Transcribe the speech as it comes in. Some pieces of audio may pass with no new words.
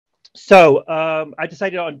So I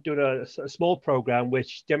decided on doing a small program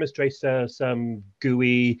which demonstrates some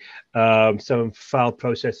GUI, some file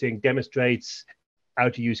processing, demonstrates how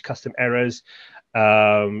to use custom errors,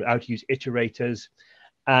 how to use iterators,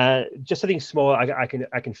 just something small I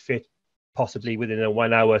can fit possibly within a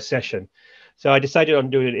 1 hour session. So I decided on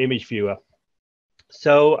doing an image viewer.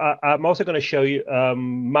 So I'm also going to show you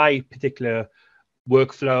my particular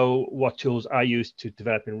workflow, what tools I use to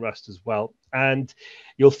develop in Rust as well. And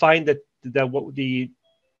you'll find that the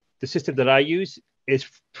system that I use is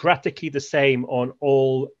practically the same on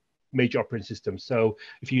all major operating systems. So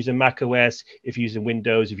if you're using Mac OS, if you're using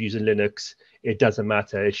Windows, if you're using Linux, it doesn't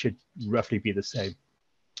matter. It should roughly be the same.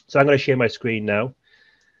 So I'm going to share my screen now.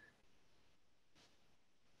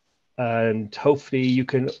 And hopefully you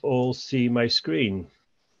can all see my screen.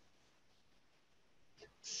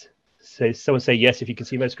 Someone say yes if you can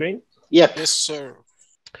see my screen. Yep. Yes, sir.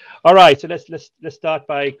 All right, so let's start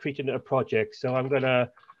by creating a project. So I'm going to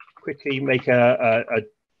quickly make a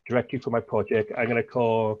directory for my project. I'm going to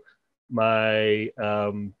call my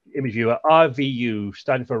image viewer RVU,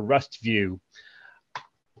 standing for Rust View.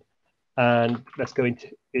 And let's go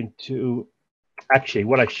into actually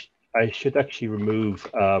what I should actually remove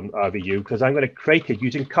RVU because I'm going to create it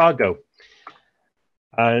using cargo.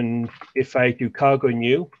 And if I do cargo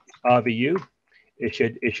new RVU, it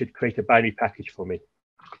should create a binary package for me,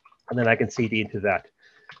 and then I can CD into that.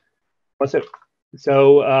 So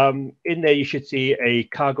in there you should see a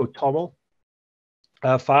cargo toml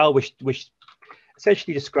file, which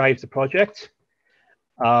essentially describes the project.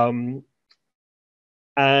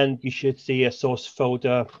 And you should see a source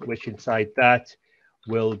folder, which inside that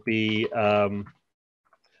will be the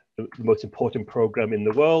most important program in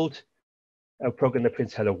the world, a program that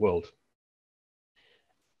prints hello world.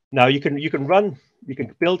 Now you can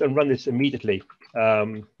build and run this immediately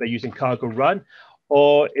by using cargo run,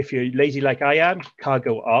 or if you're lazy like I am,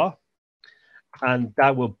 cargo R, and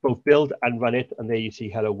that will both build and run it. And there you see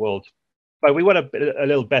hello world. But we want a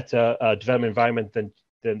little better development environment than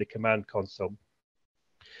the command console.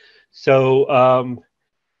 So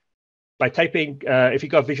by typing, if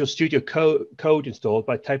you've got Visual Studio Code installed,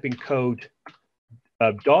 by typing code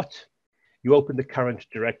dot, you open the current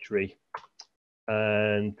directory.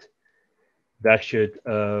 And that should,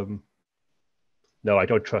 no, I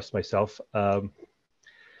don't trust myself.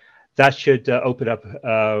 That should open up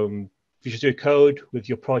Visual Studio Code with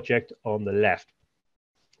your project on the left.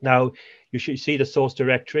 Now, you should see the source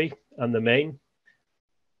directory and the main.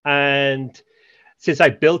 And since I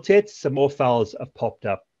built it, some more files have popped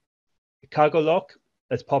up. Cargo lock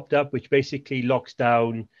has popped up, which basically locks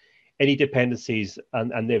down any dependencies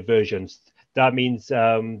and their versions. That means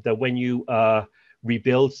that when you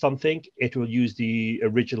rebuild something, it will use the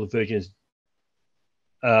original versions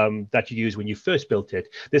that you used when you first built it.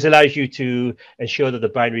 This allows you to ensure that the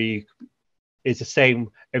binary is the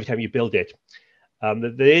same every time you build it.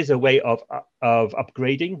 There is a way of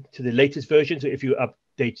upgrading to the latest version. So if you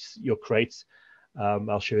update your crates,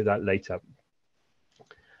 I'll show you that later.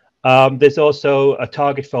 There's also a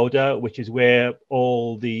target folder, which is where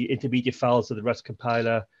all the intermediate files of the Rust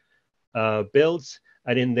compiler builds,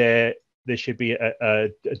 and in there should be a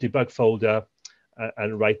debug folder,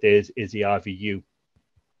 and right there is the RVU.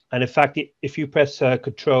 And in fact, if you press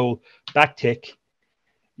Control backtick,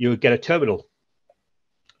 you'll get a terminal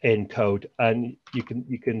in code, and you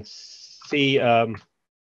can see all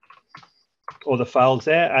the files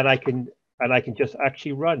there, and I can just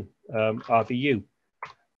actually run RVU,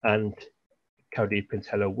 and currently prints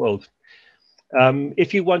hello world.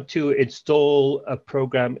 If you want to install a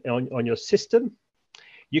program on your system,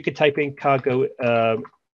 you can type in cargo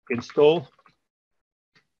install.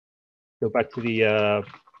 Go back to the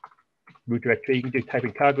root directory. You can type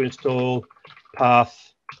in cargo install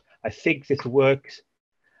path. I think this works,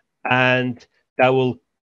 and that will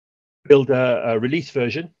build a release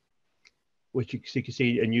version, which you can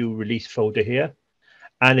see a new release folder here,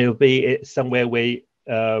 and it'll be somewhere where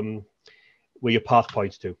your path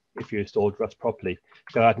points to if you installed Rust properly.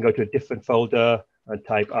 So I can go to a different folder and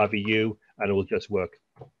type RVU, and it will just work.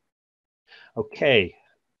 Okay,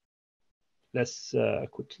 let's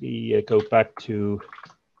quickly go back to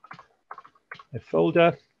a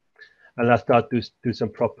folder, and let's start do some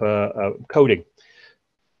proper coding.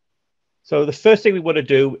 So the first thing we want to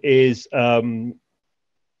do is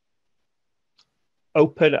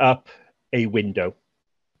open up a window.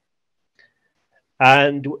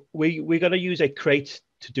 And we're going to use a crate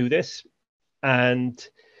to do this. And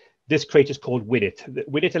this crate is called Winit.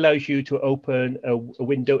 Winit allows you to open a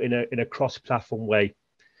window in a cross-platform way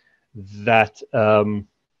that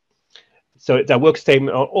so that works same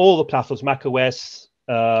on all the platforms, Mac OS,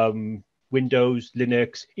 Windows,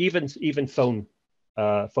 Linux, even phones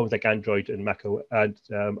like Android and Mac and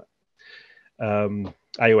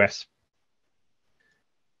iOS.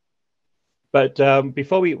 But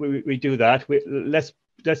before we do that,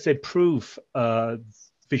 let's improve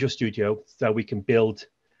Visual Studio so that we can build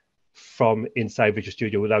from inside Visual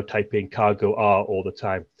Studio without typing cargo R all the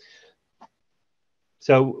time.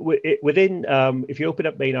 So within, if you open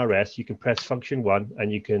up main RS, you can press function 1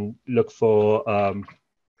 and you can look for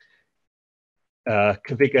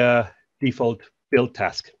configure default build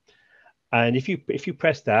task. And if you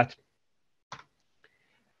press that,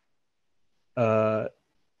 oh,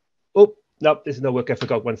 no, this is no work. I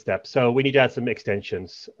forgot one step. So we need to add some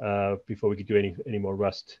extensions before we can do any more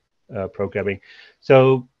Rust programming.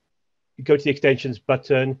 So you go to the extensions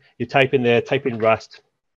button, you type in Rust.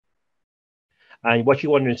 And what you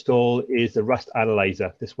want to install is the Rust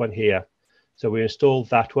Analyzer, this one here. So we install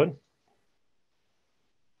that one.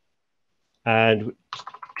 And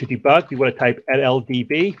to debug, we want to type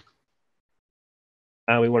LLDB.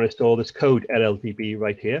 And we want to install this code LLDB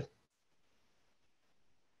right here.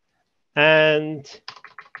 And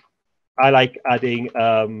I like adding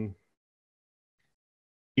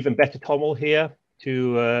even better TOML here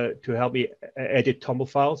to help me edit TOML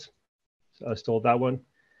files. So I installed that one.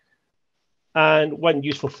 And one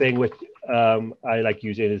useful thing which I like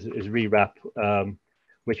using is rewrap,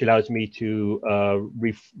 which allows me to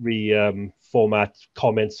reformat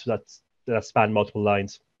comments that span multiple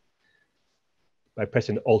lines by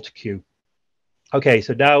pressing Alt-Q. Okay,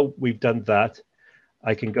 so now we've done that.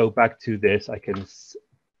 I can go back to this. I can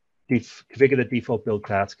configure the default build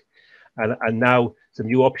task, and now some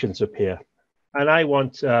new options appear. And I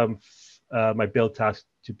want my build task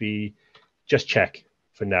to be just check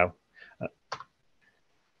for now.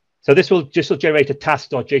 So this will generate a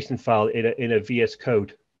task.json file in a VS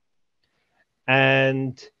Code.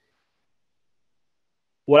 And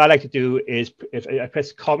what I like to do is, if I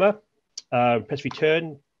press comma, press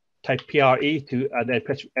return, type PRE and then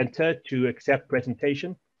press enter to accept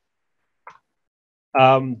presentation.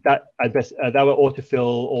 That will autofill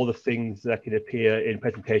all the things that can appear in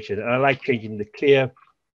presentation. And I like changing the clear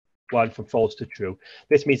one from false to true.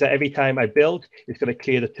 This means that every time I build, it's going to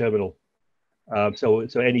clear the terminal. So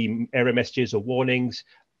any error messages or warnings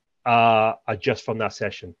are just from that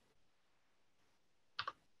session.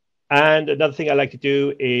 And another thing I like to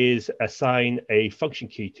do is assign a function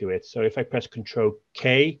key to it. So if I press Control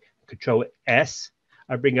K, Control S,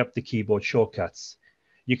 I bring up the keyboard shortcuts.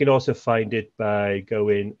 You can also find it by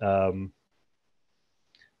going to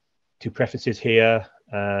Preferences here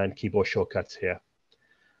and Keyboard Shortcuts here.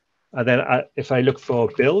 And then if I look for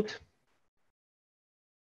Build,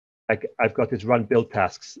 I've got this Run Build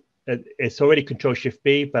Tasks. It's already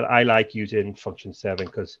Control-Shift-B, but I like using function 7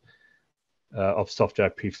 because of software I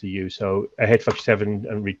previously used. So I hit function 7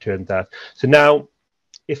 and return that. So now,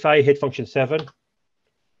 if I hit function 7,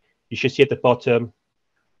 you should see at the bottom,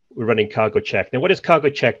 we're running cargo check. Now, what does cargo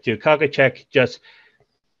check do? Cargo check just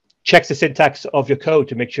checks the syntax of your code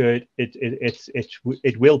to make sure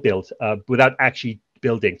it will build without actually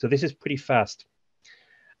building. So this is pretty fast.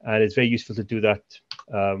 And it's very useful to do that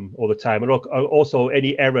all the time. And also,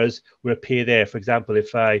 any errors will appear there. For example,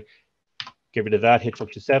 if I get rid of that, hit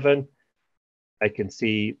function 7, I can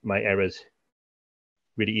see my errors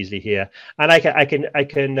really easily here. And I can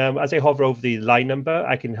as I hover over the line number,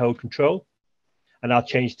 I can hold Control, and I'll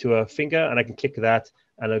change to a finger, and I can click that,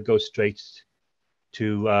 and it'll go straight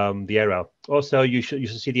to the error. Also, you should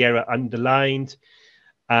see the error underlined,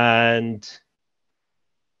 and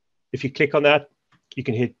if you click on that, you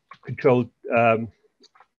can hit Control.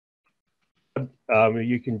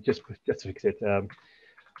 You can just fix it.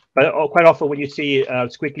 But quite often when you see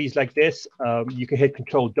squigglies like this, you can hit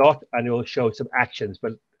Control dot and it will show some actions.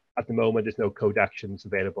 But at the moment, there's no code actions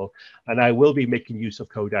available. And I will be making use of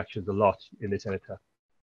code actions a lot in this editor.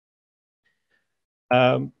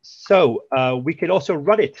 So we can also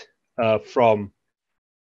run it from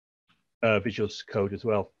Visual Code as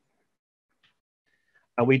well.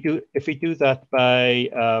 And if we do that by,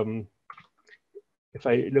 if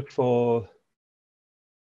I look for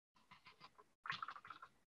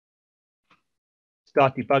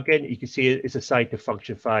start debugging, you can see it's assigned to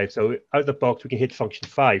function 5. So out of the box, we can hit function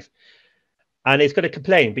 5. And it's going to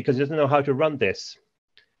complain because it doesn't know how to run this.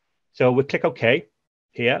 So we'll click OK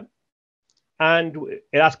here. And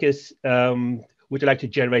it asks us, would you like to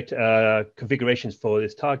generate configurations for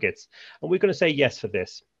these targets? And we're going to say yes for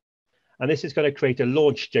this. And this is going to create a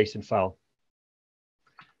launch JSON file,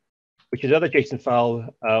 which is another JSON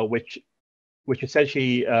file which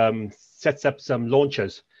essentially sets up some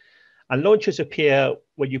launchers. And launchers appear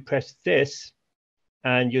when you press this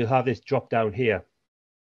and you'll have this drop down here.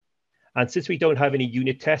 And since we don't have any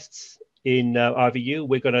unit tests in RVU,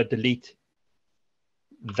 we're going to delete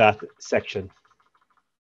that section.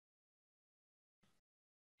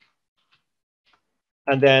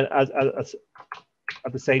 And then at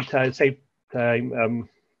the same time,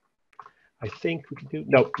 I think we can do,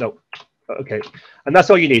 no, okay. And that's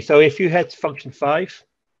all you need. So if you head to function 5,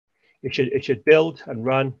 it should build and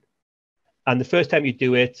run. And the first time you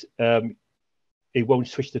do it, it won't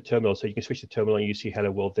switch the terminal. So you can switch the terminal and you see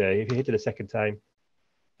hello world there. If you hit it a second time,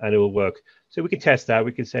 and it will work. So we can test that.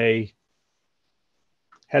 We can say,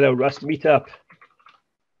 hello Rust Meetup.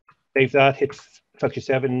 Save that, hit function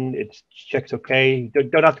 7, it checks okay.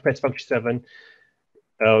 Don't have to press function 7.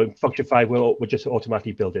 Function 5 will just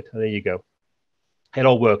automatically build it. And there you go. It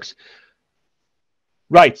all works.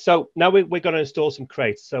 Right, so now we're going to install some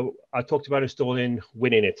crates. So I talked about installing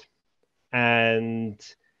WinInit. And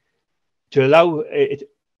to allow it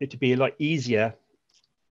to be a lot easier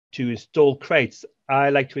to install crates, I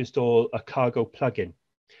like to install a cargo plugin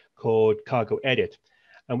called Cargo Edit.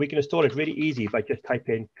 And we can install it really easy by just type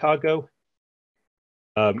in cargo,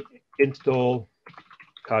 install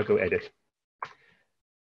Cargo Edit.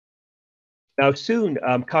 Now soon,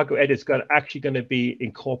 Cargo Edit is actually going to be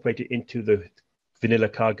incorporated into the vanilla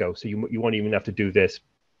cargo. So you won't even have to do this.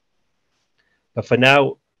 But for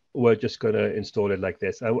now, we're just going to install it like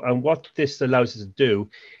this. And what this allows us to do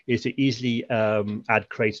is to easily add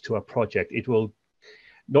crates to our project. It will,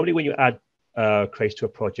 normally when you add crates to a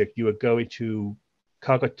project, you would go into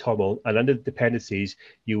Cargo TOML, and under dependencies,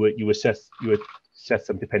 you would set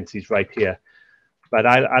some dependencies right here. But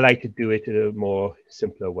I like to do it in a more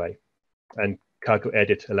simpler way, and Cargo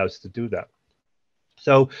Edit allows us to do that.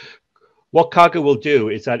 So what Cargo will do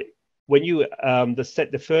is that when you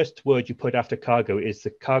the first word you put after cargo is the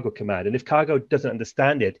cargo command, and if cargo doesn't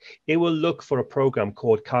understand it, it will look for a program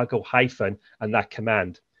called cargo hyphen and that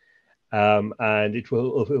command, and it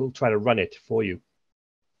will try to run it for you.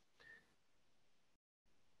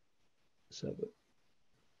 So,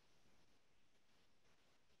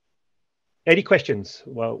 any questions?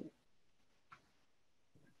 Well,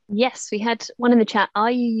 yes, we had one in the chat. Are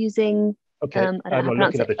you using? Okay, I don't know how to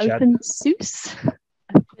pronounce it. OpenSUSE,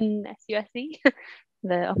 OpenSUSE,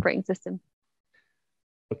 the operating system.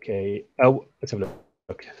 Okay. Oh, let's have a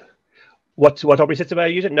look. What operating system are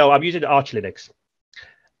you using? No, I'm using Arch Linux.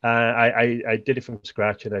 I did it from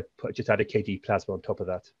scratch, and I just added KDE Plasma on top of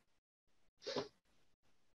that.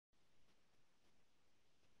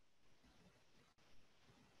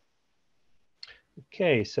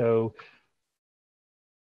 Okay, so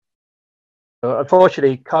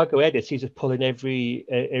unfortunately, Cargo Edit seems to pull in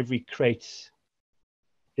every crate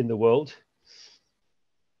in the world.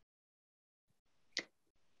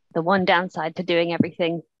 The one downside to doing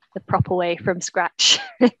everything the proper way from scratch.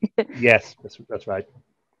 Yes, that's right.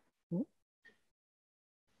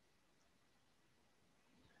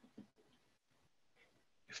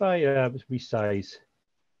 If I resize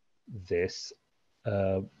this,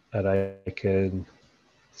 and I can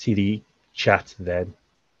see the chat then,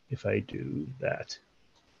 if I do that.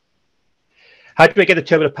 How do I get the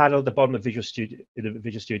terminal panel at the bottom of Visual Studio? In the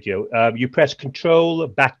Visual Studio, you press Control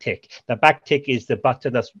backtick. The backtick is the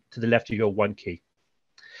button that's to the left of your 1 key,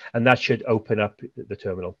 and that should open up the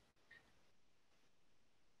terminal.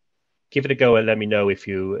 Give it a go and let me know if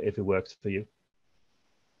it works for you.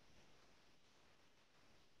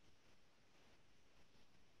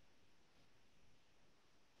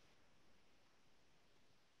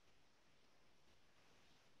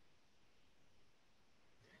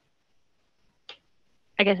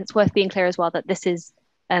 I guess it's worth being clear as well that this is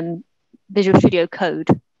Visual Studio Code,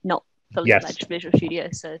 not fully fledged Visual Studio.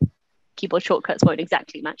 So keyboard shortcuts won't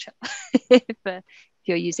exactly match up if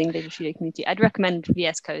you're using Visual Studio Community. I'd recommend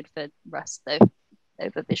VS Code for Rust though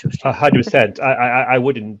over Visual Studio. 100%.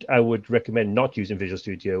 I would recommend not using Visual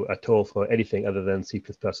Studio at all for anything other than C++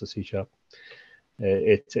 or C#.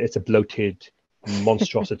 It's a bloated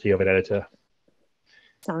monstrosity of an editor.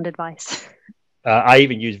 Sound advice. I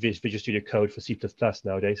even use Visual Studio Code for C++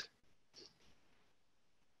 nowadays.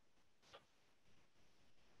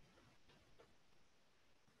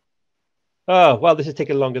 Oh, well, this is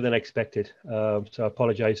taking longer than I expected, so I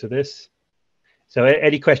apologize for this. So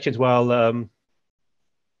any questions while...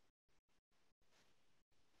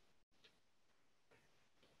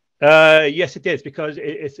 yes, it is, because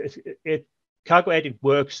Cargo Edit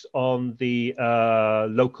works on the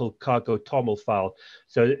local Cargo TOML file.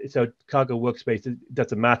 So Cargo Workspace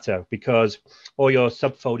doesn't matter, because all your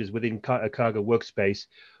subfolders within Cargo Workspace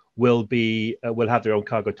will have their own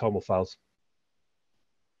Cargo TOML files.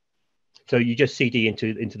 So you just cd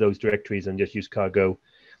into those directories and just use cargo,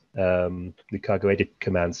 the cargo edit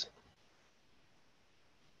commands.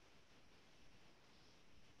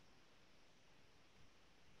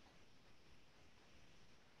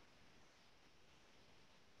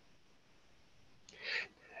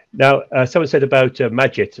 Now, someone said about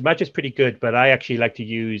Magit. So Magit's pretty good, but I actually like to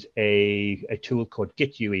use a tool called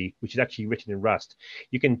Git UE, which is actually written in Rust.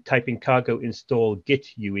 You can type in cargo install Git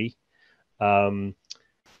UE. That's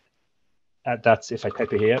if I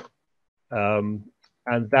type it here. And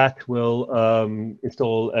that will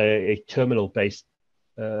install a terminal-based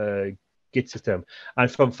Git system.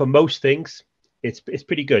 And for most things, it's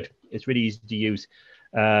pretty good. It's really easy to use.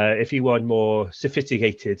 If you want more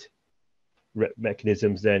sophisticated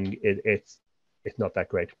mechanisms, then it's not that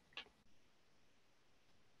great.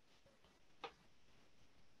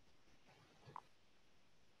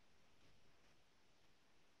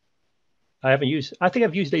 I think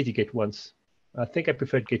I've used LazyGit once. I think I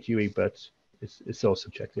preferred Git UE, but it's all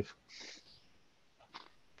subjective.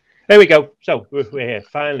 There we go. So we're here.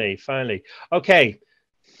 Finally. Okay.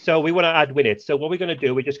 So we want to add winit. So what we're going to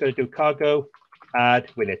do, we're just going to do cargo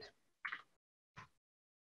add winit.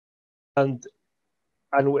 And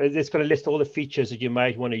it's going to list all the features that you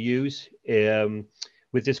might want to use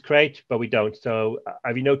with this crate, but we don't. So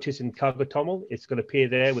have you noticed in Cargo Toml, it's going to appear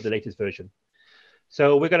there with the latest version.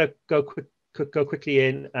 So we're going to go quickly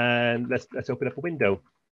in and let's open up a window.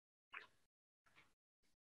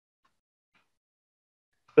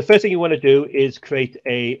 The first thing you want to do is create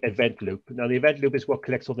a event loop. Now the event loop is what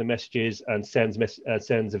collects all the messages and sends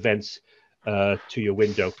events to your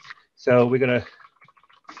window. So we're going to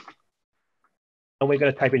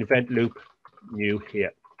type in event loop new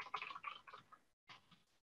here.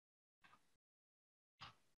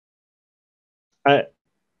 And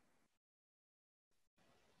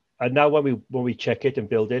now when we check it and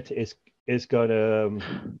build it, it's going to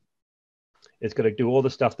do all the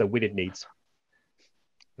stuff that winit needs.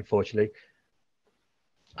 Unfortunately,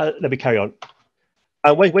 let me carry on.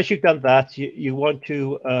 And once you've done that, you want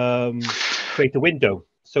to create a window.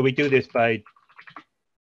 So we do this by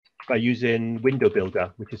using window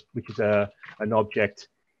builder, which is an object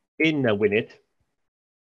in a winit,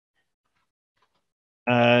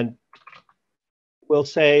 and we'll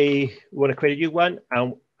say we want to create a new one,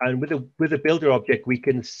 and with a builder object we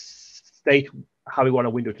can state how we want a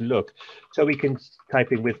window to look. So we can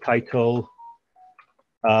type in with title.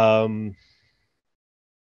 Let's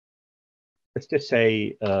just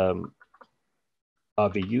say RVU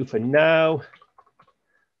for now,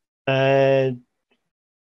 and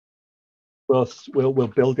we'll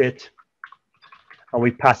build it, and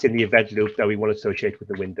we pass in the event loop that we want to associate with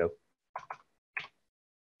the window.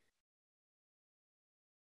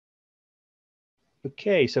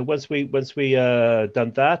 Okay, so once we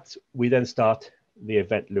done that, we then start the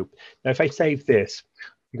event loop. Now, if I save this,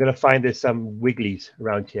 you're going to find there's some wigglies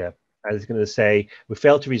around here. And it's going to say, we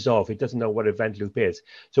failed to resolve. It doesn't know what event loop is.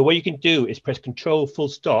 So what you can do is press Control full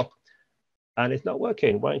stop, and it's not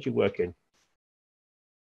working. Why aren't you working?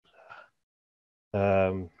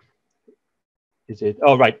 Is it?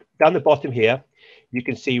 Oh, right. Down the bottom here, you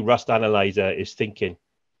can see Rust Analyzer is thinking.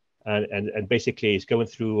 And basically it's going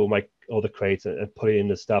through all the crates and putting in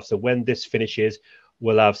the stuff. So when this finishes,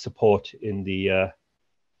 we'll have support in the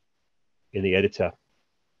editor.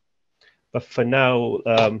 But for now,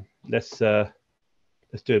 let's do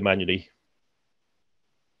it manually.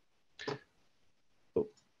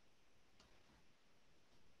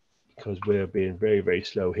 Because we're being very, very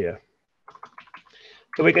slow here.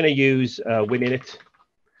 So we're going to use winit,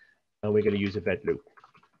 and we're going to use event loop.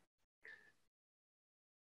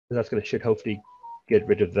 So that's going to should hopefully get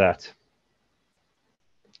rid of that.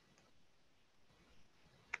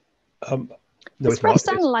 No, is Rust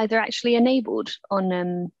Analyzer actually enabled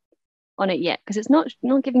on it yet? Because it's not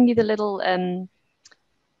giving you the little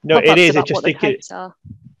no, it is. It's just thinking.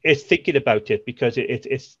 It's thinking about it because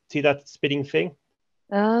it's see that spinning thing.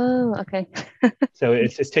 Oh, okay. So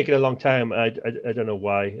it's taking a long time. I don't know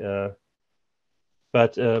why,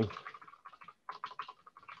 but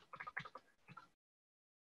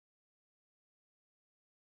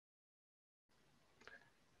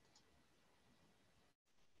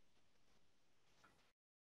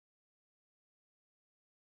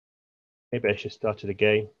maybe I should start it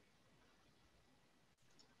again.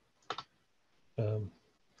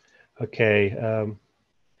 Okay.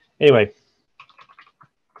 Anyway,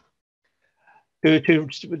 to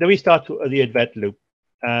restart the event loop,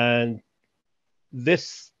 and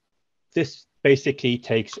this basically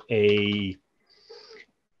takes a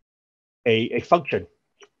function,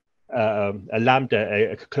 a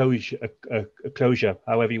lambda, a closure,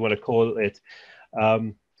 however you want to call it.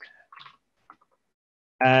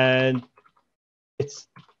 And it's,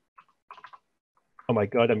 oh my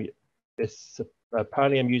God,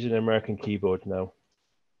 apparently I'm using an American keyboard now.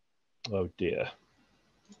 Oh dear.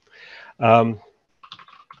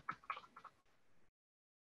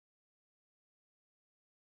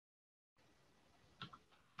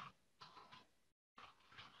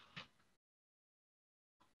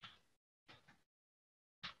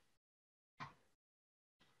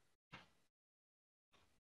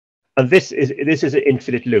 And this is an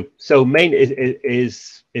infinite loop. So main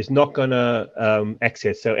is not going to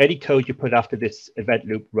exit. So any code you put after this event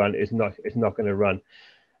loop run is not going to run.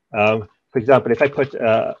 For example, if I put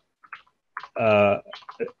a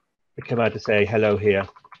command to say hello here,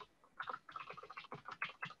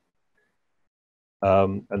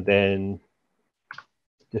 and then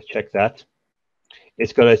just check that,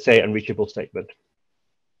 it's going to say unreachable statement.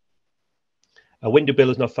 A window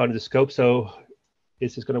builder is not found in the scope, so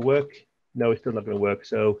is this going to work? No, it's still not going to work.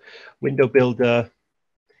 So window builder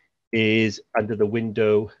is under the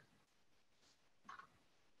window.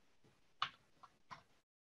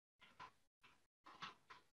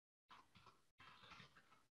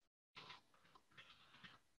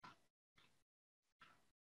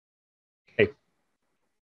 Okay.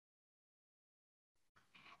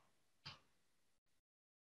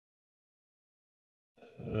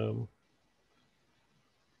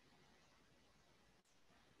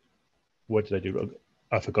 What did I do wrong?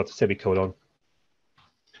 I forgot the semicolon.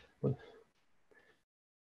 Okay.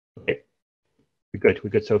 We're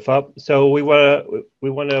good so far. So we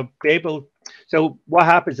want to be able. So what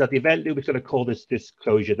happens is that the event loop is going to call this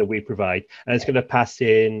closure that we provide, and it's going to pass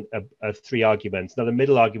in 3 arguments. Now the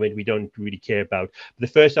middle argument we don't really care about. The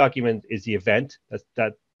first argument is the event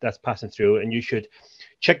that's passing through, and you should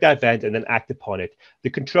check that event and then act upon it. The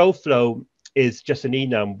control flow is just an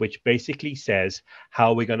enum which basically says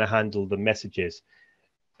how we're going to handle the messages,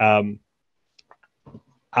 or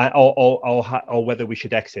whether we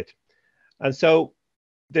should exit. And so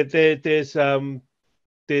there's 2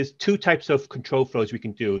 types of control flows we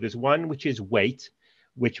can do. There's one which is wait,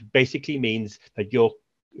 which basically means that your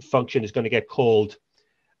function is going to get called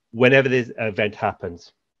whenever this event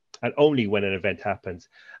happens, and only when an event happens.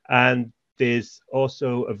 And there's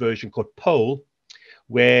also a version called poll,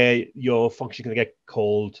 where your function is going to get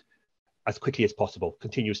called as quickly as possible,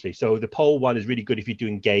 continuously. So the poll one is really good if you're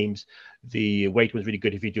doing games. The wait one's really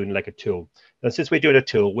good if you're doing like a tool. And since we're doing a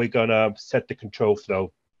tool, we're going to set the control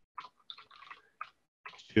flow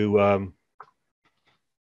to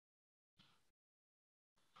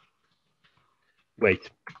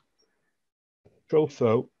wait. Control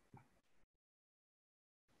flow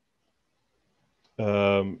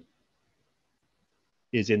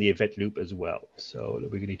is in the event loop as well. So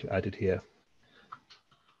we need to add it here.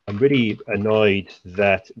 I'm really annoyed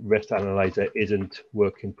that REST Analyzer isn't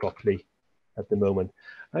working properly at the moment.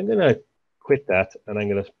 I'm going to quit that, and I'm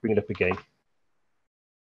going to bring it up again.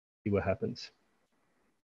 See what happens.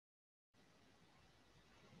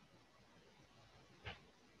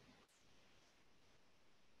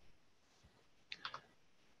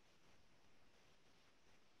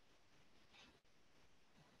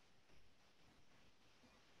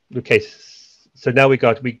 Okay, so now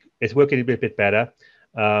it's working a bit better.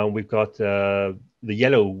 We've got the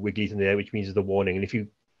yellow wigglies in there, which means the warning. And if you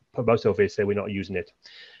put most of it, say we're not using it,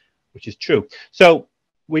 which is true. So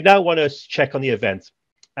we now want to check on the events,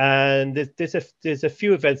 and there's a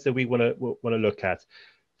few events that we want to look at.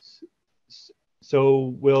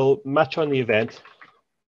 So we'll match on the event,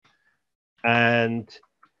 and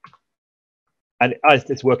as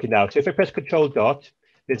it's working now. So if I press Control Dot,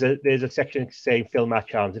 there's a section saying fill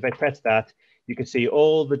match arms. If I press that, you can see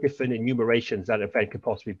all the different enumerations that event could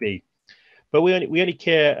possibly be. But we only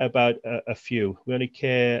care about a few. We only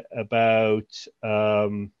care about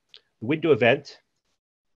the window event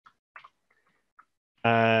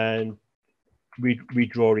and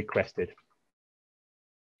redraw requested.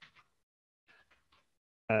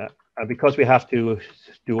 And because we have to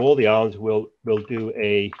do all the arms, we'll do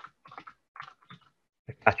a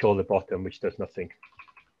catch all at the bottom, which does nothing.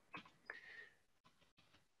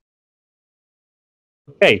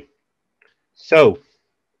 Okay, so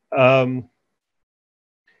we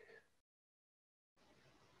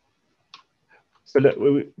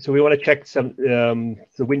want to check some the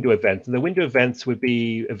window events, and the window events would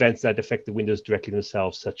be events that affect the windows directly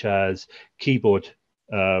themselves, such as keyboard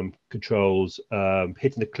controls,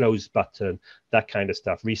 hitting the close button, that kind of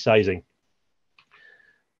stuff, resizing.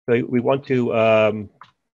 So we want to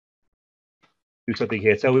do something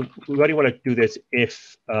here. So we only want to do this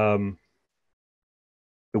if the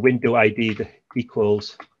window ID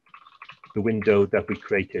equals the window that we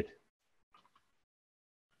created.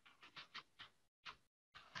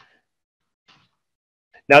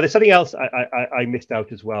 Now, there's something else I missed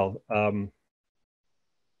out as well.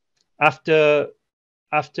 After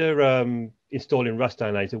installing Rust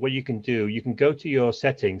Analyzer, what you can do, you can go to your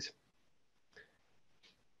settings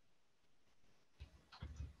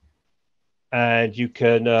and you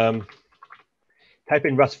can type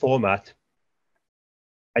in Rust format,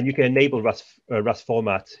 and you can enable Rust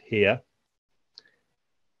format here.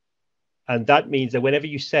 And that means that whenever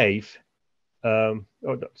you save, oh,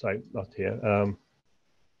 no, sorry, not here.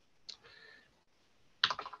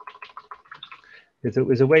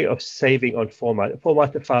 There's a way of saving on format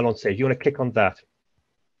the file on save. You want to click on that.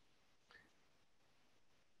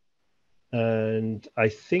 And I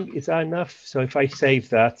think, is that enough? So if I save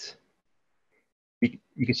that,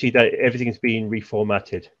 you can see that everything is being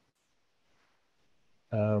reformatted.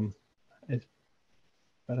 But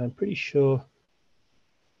I'm pretty sure.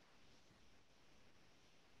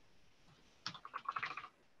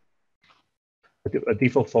 A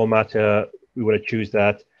default formatter, we want to choose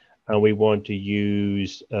that. And we want to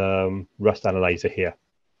use Rust Analyzer here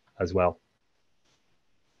as well.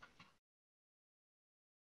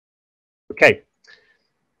 Okay.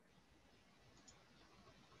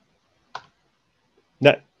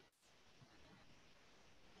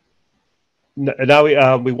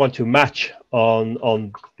 Now we want to match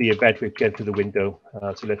on the event we've get to the window.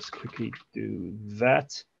 So let's quickly do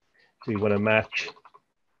that. So we want to match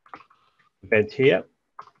event here.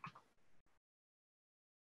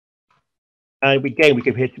 And again, we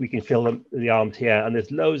can fill the arms here, and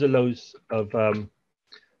there's loads of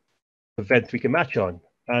events we can match on.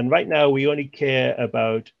 And right now, we only care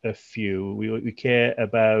about a few. We care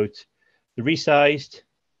about the resized.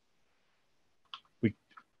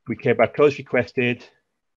 We care about close requested.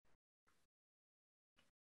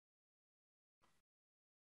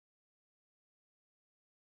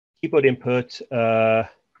 Keyboard input and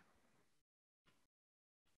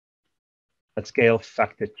scale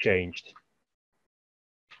factor changed.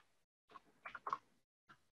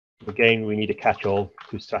 Again, we need a catch-all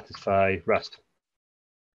to satisfy Rust.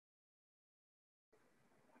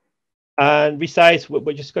 And resize,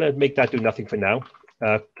 we're just going to make that do nothing for now.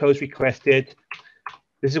 Close requested.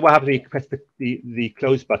 This is what happens when you press the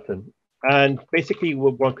close button. And basically,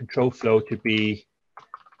 we want control flow to be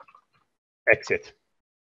exit.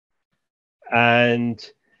 And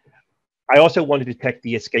I also want to detect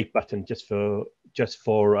the escape button just for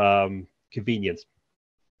convenience.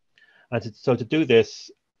 And so to do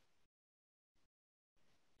this,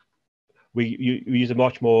 we use a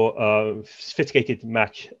much more sophisticated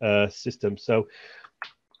match system. So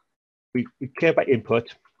we care about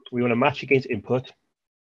input. We want to match against input.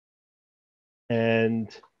 And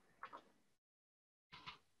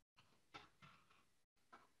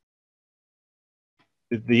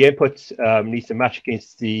the input needs to match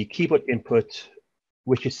against the keyboard input,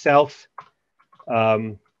 which is self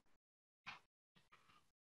as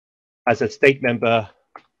a state member,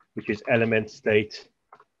 which is element state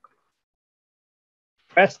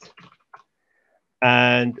pressed,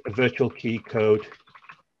 and a virtual key code,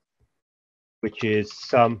 which is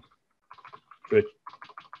some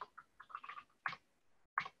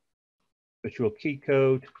virtual key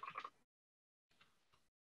code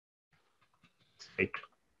state.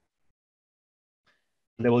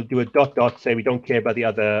 And then we'll do a dot dot, say we don't care about the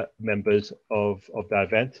other members of that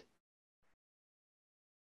event.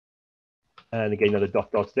 And again, another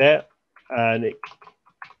dot dot there. And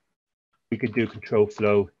we could do control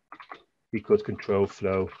flow equals control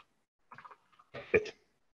flow.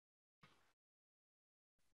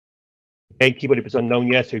 Again, keyboard input is unknown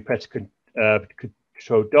yet, so we press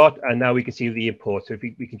control dot, and now we can see the import. So if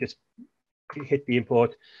we can just hit the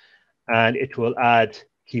import, and it will add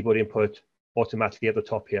keyboard input automatically at the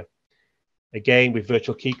top here. Again, with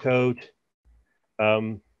virtual key code.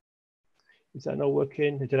 Is that not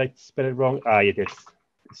working? Did I spell it wrong? Ah, it is.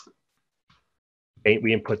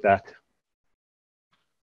 We input that.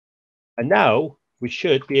 And now we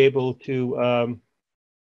should be able to,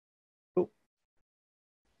 oh,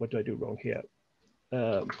 what do I do wrong here?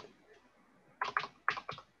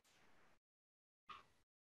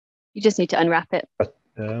 You just need to unwrap it.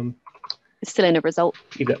 It's still in a result.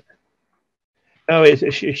 No,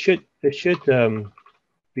 it should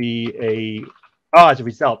be a, oh, as a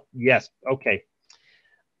result, yes, okay.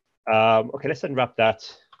 Okay, let's unwrap that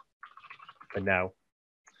for now.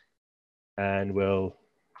 And we'll,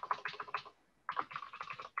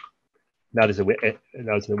 now there's a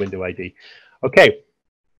window ID. Okay.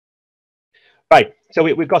 Right. So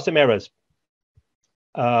we've got some errors.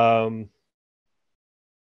 Let's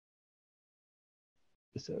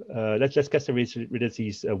get rid of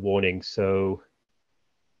these warnings, so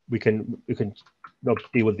we can not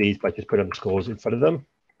deal with these by just putting the scores in front of them.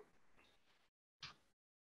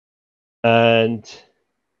 And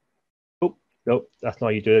oh no, that's not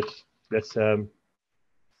how you do it. Let's do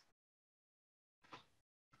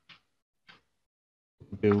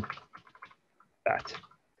that.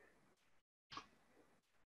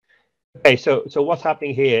 Okay, so what's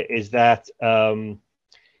happening here is that the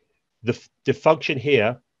function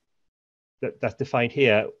here that's defined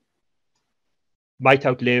here might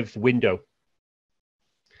outlive window,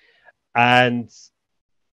 and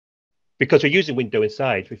because we're using window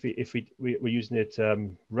inside, if we're using it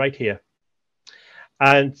right here,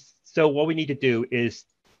 and so what we need to do is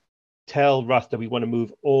tell Rust that we want to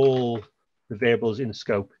move all the variables in the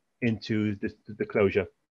scope into the closure,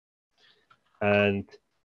 and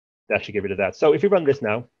that should get rid of that. So if we run this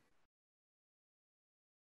now,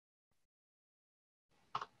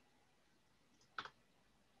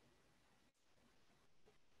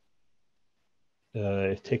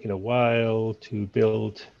 it's taken a while to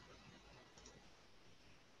build.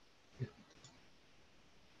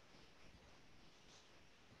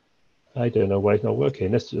 I don't know why it's not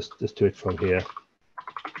working. Let's just do it from here.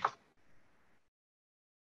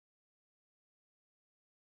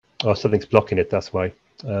 Oh, something's blocking it, that's why.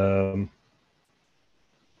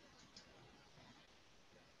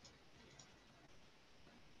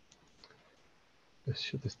 Let's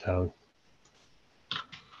shut this down.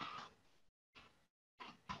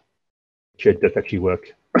 Sure, it does actually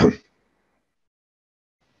work.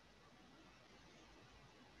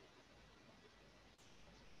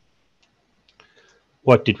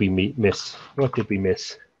 What did we miss? What did we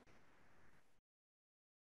miss?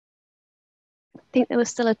 I think there was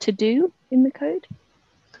still a to-do in the code.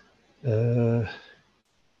 There's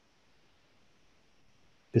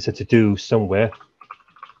a to-do somewhere.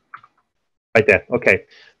 Right there, okay.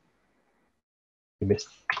 We missed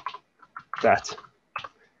that.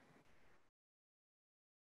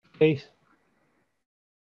 Okay.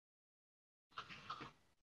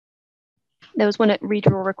 There was one at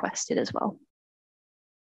redraw requested as well.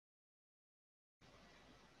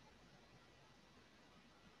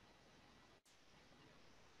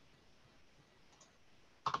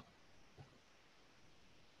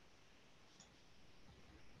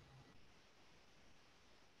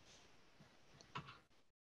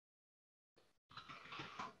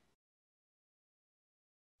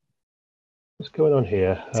 What's going on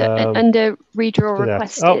here? So under redraw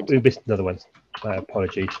requested. Oh, we missed another one. My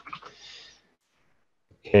apologies.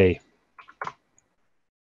 Okay.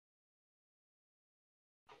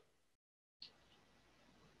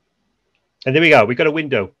 And there we go. We got a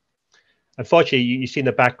window. Unfortunately, you see in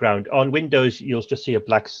the background on Windows, you'll just see a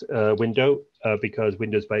black window because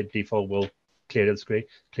Windows by default will clear the screen,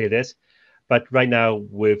 clear this. But right now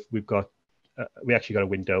we actually got a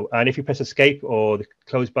window, and if you press Escape or the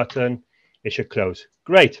close button, it should close.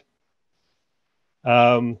 Great.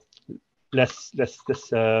 Let's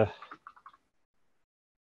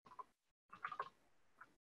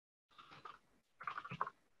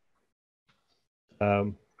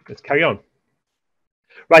carry on.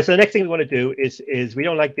 Right, so the next thing we want to do is we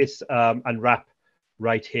don't like this unwrap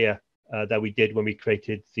right here that we did when we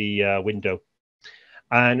created the window.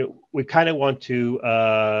 And we kind of want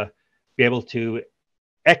to be able to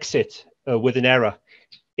exit with an error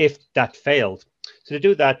if that failed. So to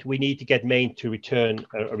do that, we need to get main to return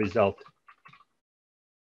a result.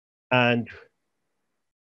 And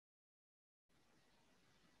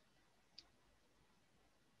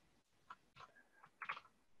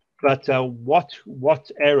but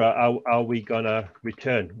what error are we gonna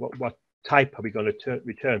return? What type are we going to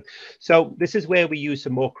return? So this is where we use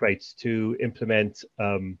some more crates to implement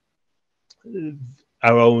our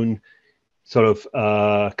own sort of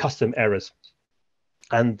custom errors.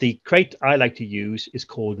 And the crate I like to use is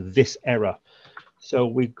called this error. So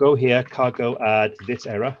we go here, cargo add this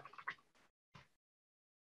error.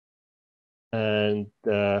 And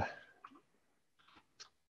let's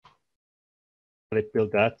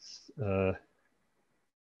build that.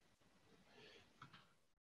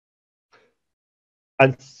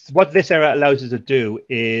 And what this error allows us to do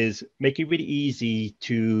is make it really easy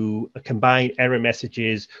to combine error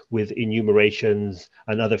messages with enumerations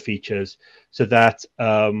and other features, so that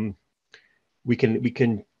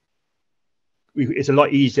it's a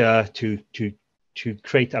lot easier to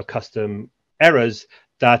create our custom errors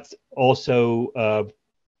that also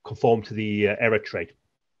conform to the error trait.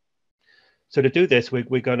 So to do this, we're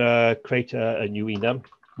going to create a new enum,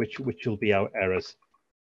 which will be our errors.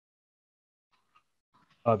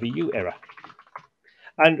 RVU error.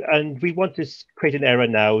 And we want to create an error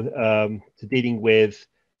now to dealing with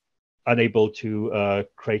unable to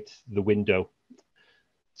create the window.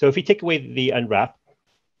 So if we take away the unwrap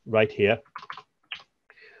right here,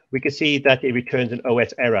 we can see that it returns an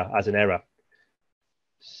OS error as an error.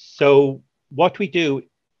 So what we do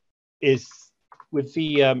is with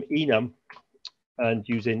the enum and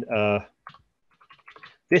using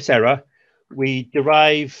this error, we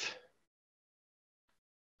derive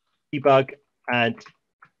debug and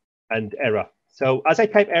error. So as I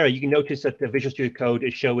type error, you can notice that the Visual Studio Code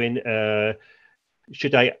is showing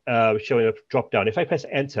showing a drop down. If I press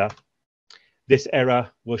enter, this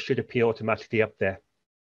error should appear automatically up there.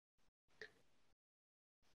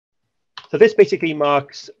 So this basically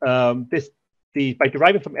marks by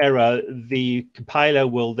deriving from error, the compiler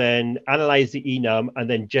will then analyze the enum and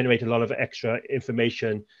then generate a lot of extra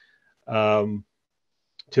information to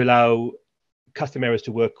allow custom errors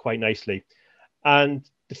to work quite nicely. And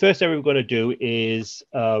the first error we're going to do is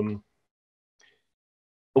a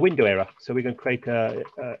window error. So we're going to create an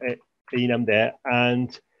enum there,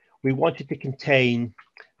 and we want it to contain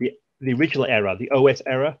the original error, the OS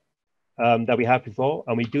error that we had before.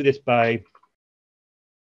 And we do this by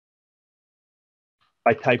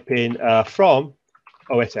typing from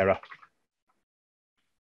OS error.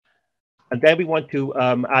 And then we want to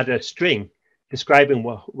add a string describing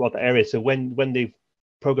what the error is. So when the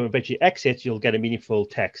program eventually exits, you'll get a meaningful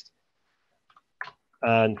text.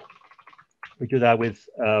 And we do that with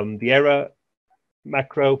the error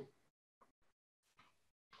macro.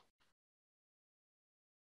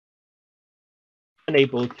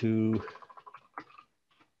 Unable to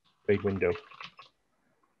create window.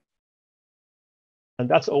 And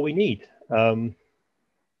that's all we need. We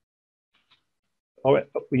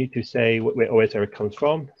need to say where OS error comes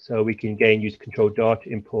from. So we can again use control dot,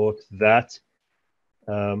 import that.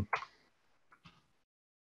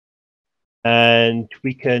 And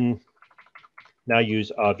we can now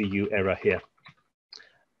use RVU error here.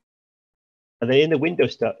 And then in the window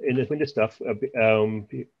stuff,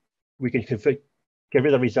 we can get rid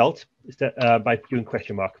of the result by doing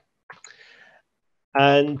question mark.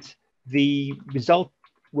 And the result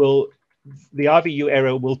the RVU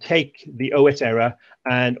error will take the OS error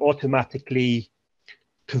and automatically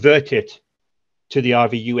convert it to the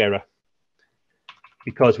RVU error,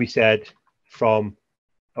 because we said from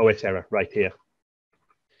OS error right here.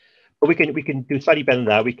 But we can do slightly better than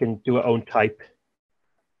that. We can do our own type.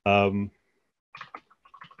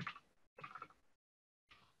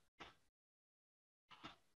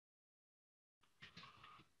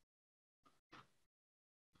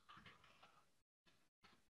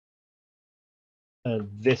 And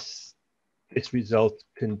this result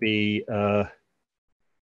can be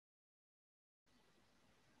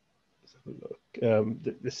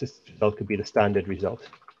this result could be the standard result.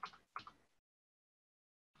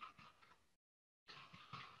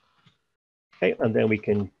 Okay, and then we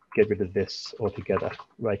can get rid of this altogether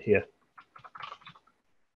right here.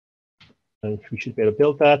 And we should be able to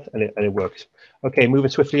build that, and it works. Okay,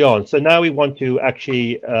 moving swiftly on. So now we want to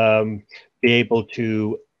actually be able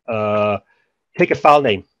to take a file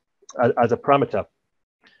name as a parameter.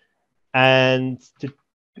 And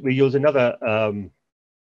we use another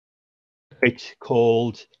trait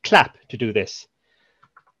called clap to do this.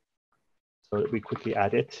 So we quickly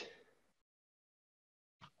add it.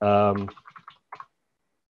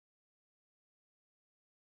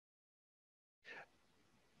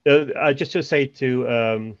 Just to say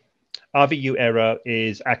to RVU error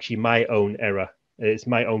is actually my own error. It's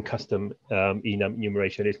my own custom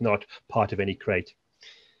enumeration. It's not part of any crate.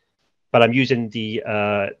 But I'm using the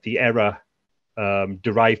error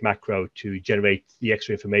derive macro to generate the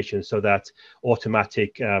extra information so that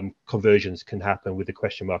automatic conversions can happen with the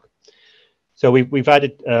question mark. So we've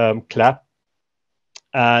added clap.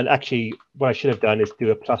 And actually, what I should have done is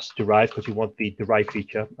do a plus derive, because we want the derive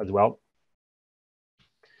feature as well.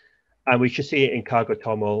 And we should see it in Cargo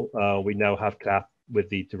Toml. We now have clap with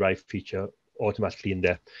the derive feature automatically in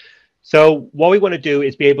there. So what we want to do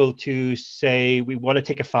is be able to say we want to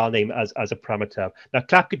take a file name as a parameter. Now,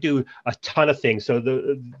 clap could do a ton of things. So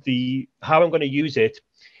the how I'm going to use it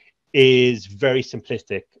is very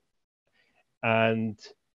simplistic. And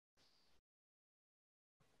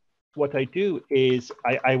what I do is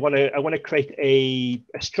I want to create a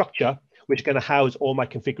structure which is going to house all my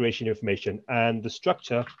configuration information. And the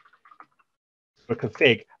structure for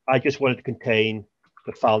config, I just wanted to contain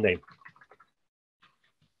the file name.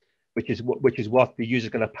 which is what the user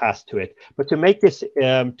is going to pass to it. But to make this,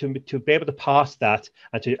 to be able to parse that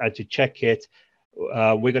and to check it,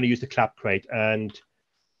 we're going to use the clap crate, and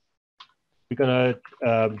we're going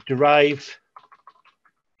to derive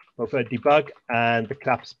both a debug and the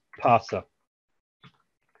claps parser.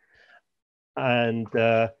 And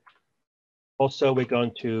also we're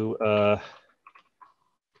going to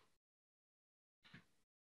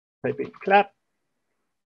type in clap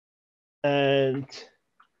and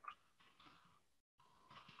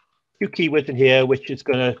few keywords in here, which is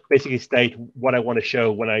going to basically state what I want to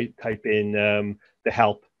show when I type in the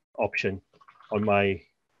help option on my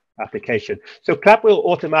application. So clap will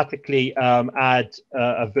automatically add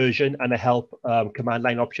a version and a help command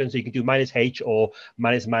line option. So you can do -h or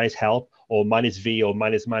 -help or -v or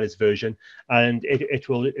 -version, and it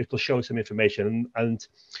will show some information. And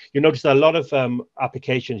you'll notice that a lot of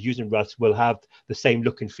applications using Rust will have the same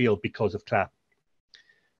look and feel because of clap.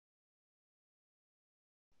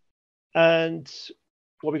 And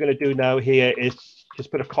what we're going to do now here is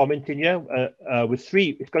just put a comment in here with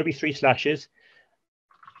it's got to be 3 slashes.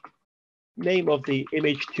 Name of the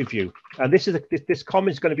image to view, and this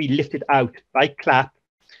comment is going to be lifted out by clap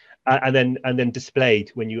and then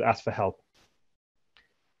displayed when you ask for help.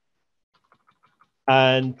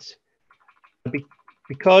 And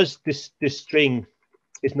because this string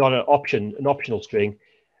is not an optional string,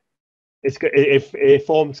 it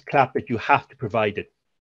forms clap that you have to provide it.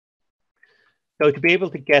 So to be able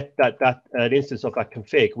to get an instance of that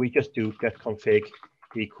config, we just do get config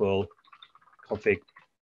equal config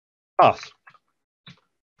pass.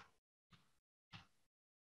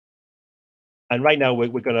 And right now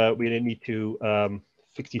we're gonna need to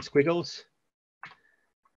fix these squiggles.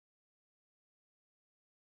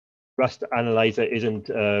 Rust Analyzer isn't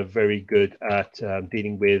very good at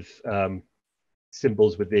dealing with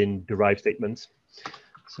symbols within derived statements,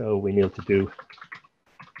 so we need to do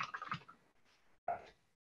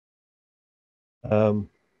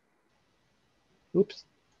oops.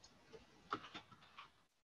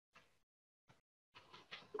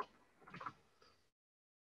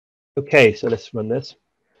 Okay, so let's run this.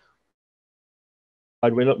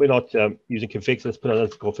 And we're not using config, so let's put it on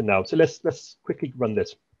go for now. So let's quickly run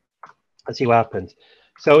this and see what happens.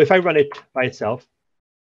 So if I run it by itself,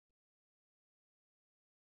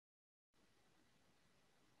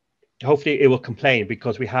 hopefully it will complain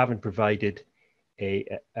because we haven't provided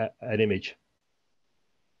an image.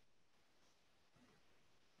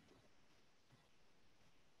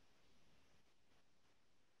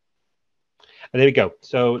 And there we go.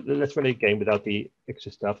 So let's run it again without the extra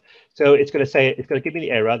stuff. So it's going to give me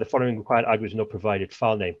the error. The following required argument is not provided,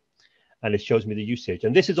 file name, and it shows me the usage.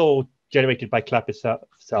 And this is all generated by clap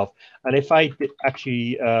itself. And if I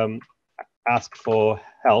actually ask for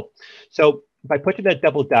help, so by putting a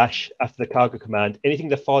double dash after the cargo command, anything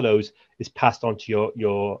that follows is passed on to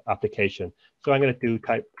your application. So I'm going to do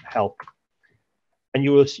type help, and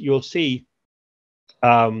you'll see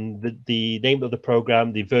the name of the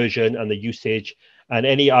program, the version, and the usage, and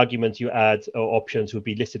any arguments you add or options will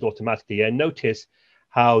be listed automatically. And notice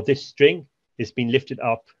how this string is being lifted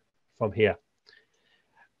up from here.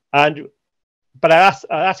 But I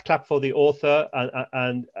asked clap for the author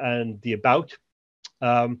and the about,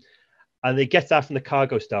 and it gets that from the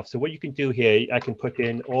cargo stuff. So what you can do here, I can put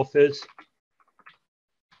in authors,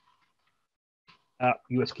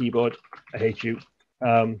 US keyboard, I hate you,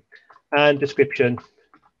 and description.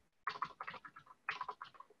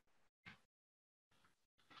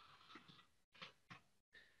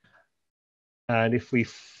 And if we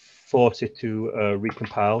force it to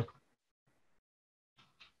recompile,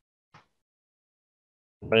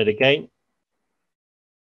 run it again,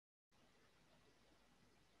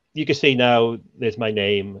 you can see now there's my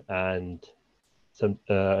name and some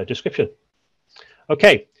description.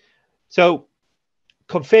 Okay, so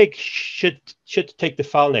config should take the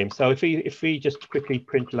file name. So if we just quickly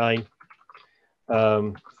print line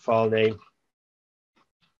file name,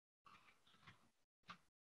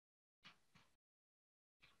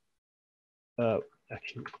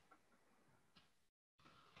 actually,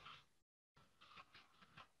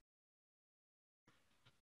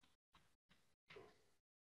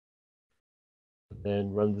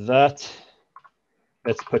 then run that.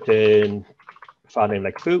 Let's put in file name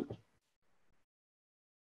like foo.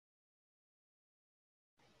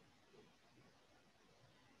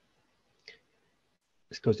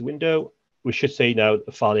 Let's close the window. We should say now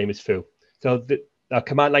the file name is foo. So the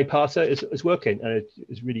command line parser is working, and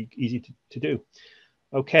it's really easy to do.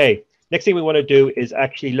 Okay, next thing we want to do is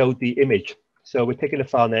actually load the image. So we're taking the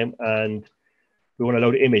file name and we want to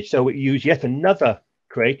load an image. So we use yet another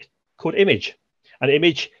crate called image. An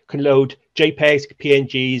image can load JPEGs,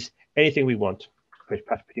 PNGs, anything we want,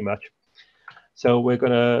 pretty much. So we're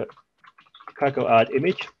going to go add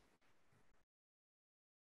image,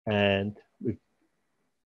 and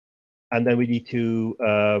then we need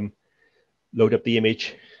to load up the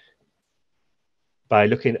image by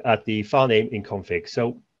looking at the file name in config.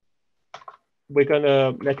 So we're going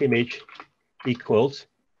to let image equals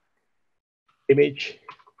image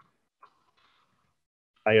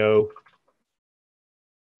IO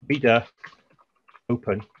reader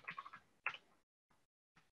open.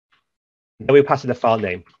 Then we pass in the file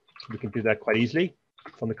name. So we can do that quite easily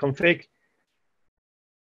from the config.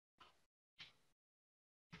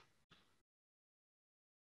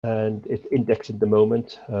 And it's indexed at the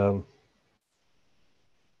moment.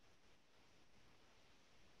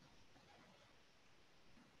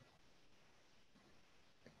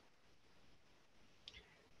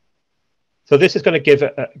 So this is going to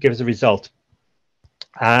give us a result,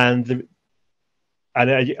 and the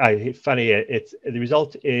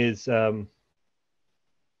result is an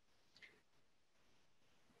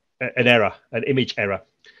error, an image error.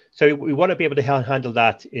 So we want to be able to handle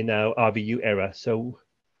that in our RVU error. So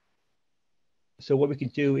what we can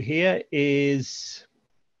do here is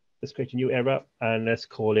let's create a new error and let's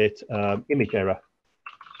call it image error.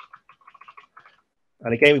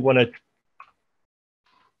 And again, we want to be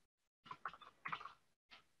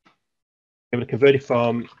able to convert it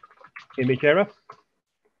from image error.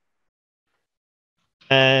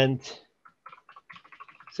 And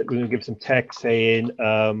so we're going to give some text saying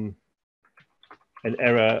an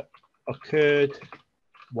error occurred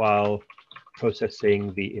while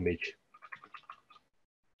processing the image.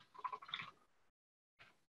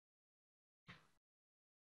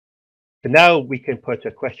 So now we can put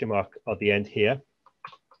a question mark at the end here.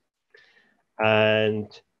 And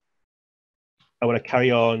I want to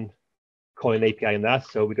carry on calling API on that.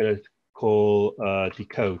 So we're going to call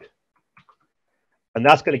decode. And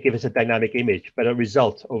that's going to give us a dynamic image, but a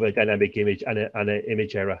result over a dynamic image and an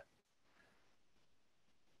image error.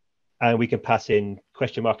 And we can pass in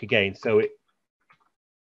question mark again. So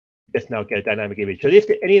let's now get a dynamic image. So if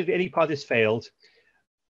any part of this fails,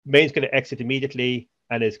 main's going to exit immediately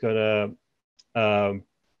and it's going to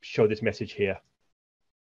show this message here.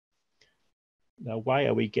 Now, why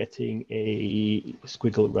are we getting a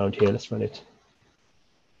squiggle around here? Let's run it.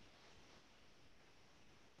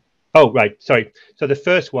 Oh, right. Sorry. So the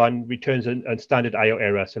first one returns a standard IO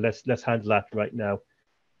error. So let's handle that right now.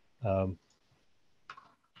 An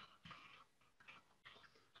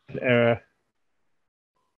error.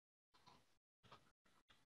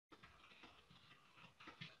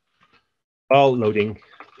 While loading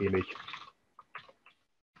the image.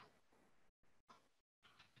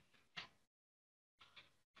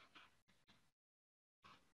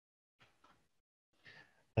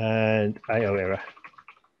 And IO error.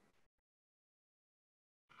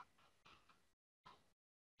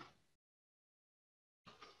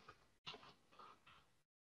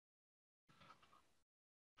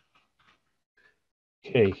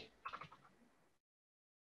 Okay.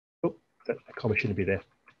 Oh, that comma shouldn't be there.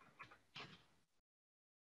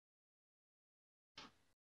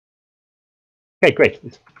 Okay,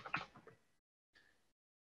 great.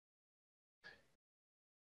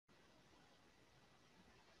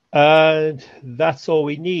 And that's all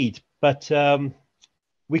we need. But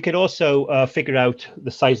we can also figure out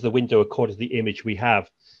the size of the window according to the image we have.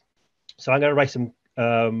 So I'm going to write some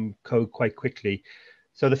code quite quickly.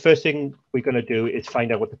 So the first thing we're going to do is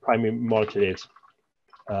find out what the primary monitor is.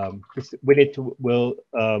 Eventually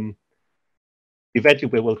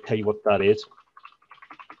we'll tell you what that is.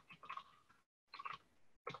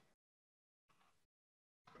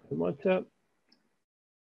 Monitor.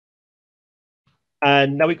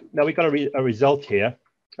 And now we got a result here,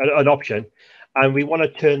 an option, and we want to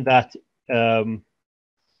turn that into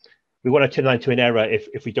an error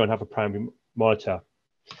if we don't have a primary monitor.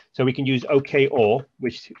 So we can use OK or,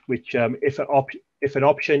 which if an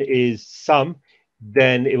option is some,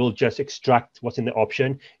 then it will just extract what's in the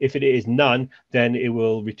option. If it is none, then it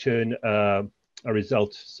will return a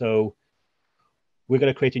result. So we're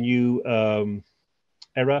going to create a new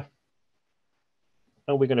error,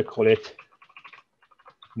 and we're going to call it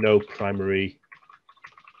no primary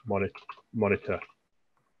monitor.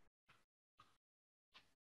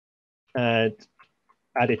 And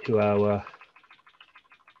add it to our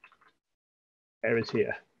errors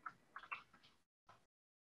here.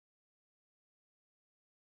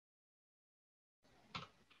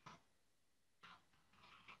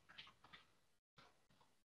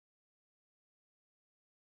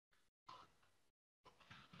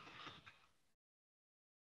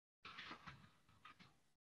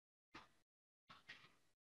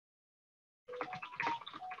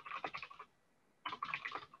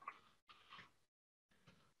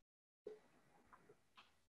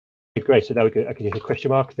 Great. So now I can hit a question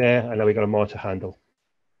mark there, and now we got a monitor handle.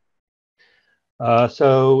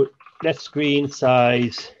 So let screen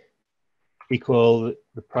size equal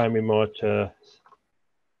the primary monitor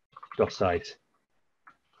dot size.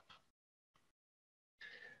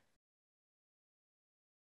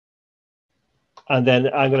 And then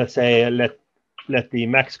I'm going to say let the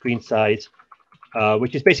max screen size,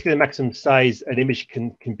 which is basically the maximum size an image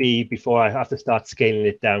can be before I have to start scaling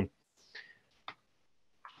it down.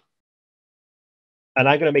 And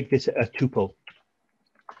I'm going to make this a tuple.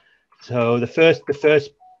 So the first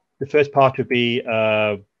part would be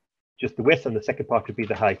just the width, and the second part would be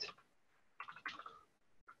the height.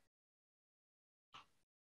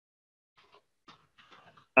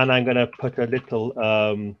 And I'm going to put a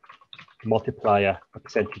little multiplier, a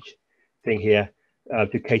percentage thing here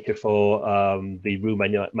to cater for the room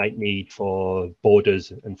I might need for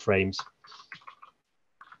borders and frames.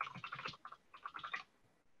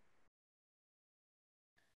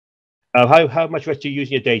 How much rest do you use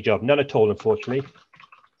in your day job? None at all, unfortunately.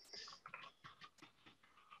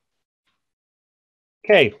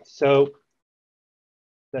 Okay, so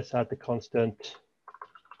let's add the constant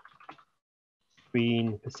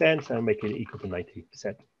screen percent and make it equal to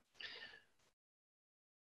 90%.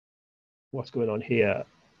 What's going on here?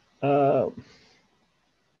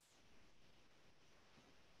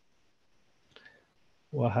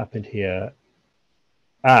 What happened here?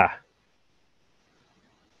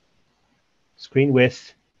 Screen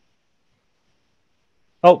width.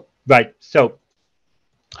 Oh, right. So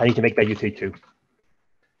I need to make that U32.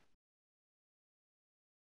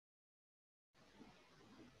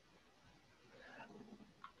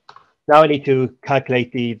 Now I need to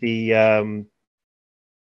calculate the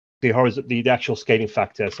actual scaling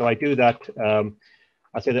factor. So I do that.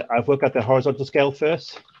 I say that I've worked out the horizontal scale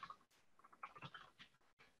first.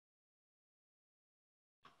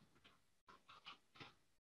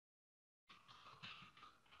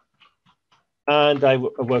 And I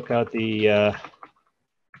work out the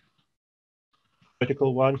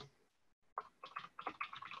vertical one.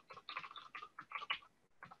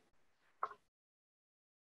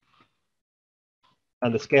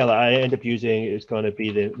 And the scale I end up using is going to be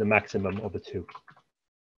the maximum of the two.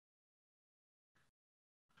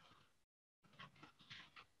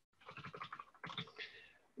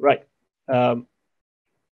 Right.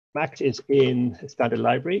 Max is in standard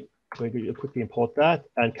library. So I'm going to quickly import that.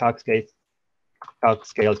 And calc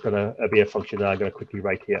scale is going to be a function that I'm going to quickly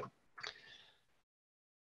write here.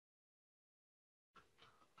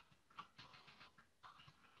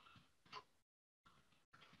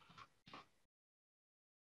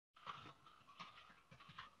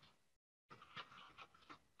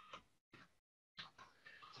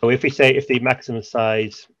 So if we say if the maximum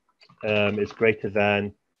size is greater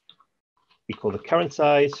than equal the current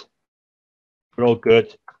size, we're all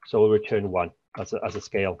good. So we'll return 1 as a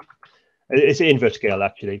scale. It's an inverse scale,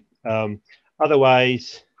 actually.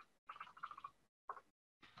 Otherwise,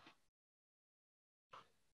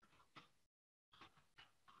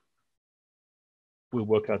 we'll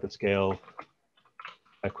work out the scale,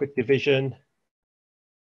 a quick division,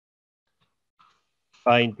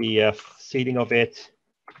 find the ceiling of it,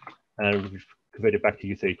 and convert it back to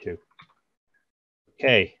U32.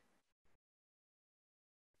 Okay.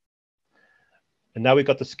 And now we've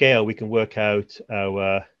got the scale, we can work out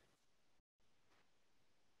our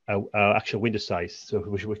actual window size. So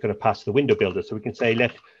we're going to pass the window builder. So we can say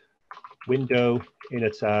let window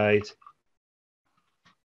inner size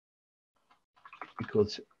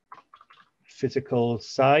equals physical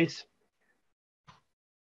size.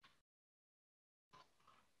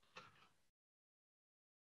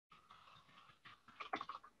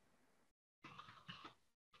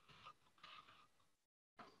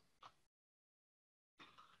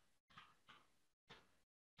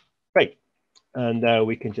 Great. And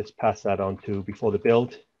we can just pass that on to before the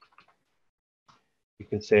build. You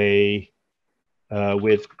can say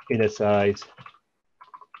with inner size,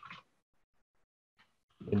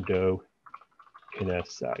 window inner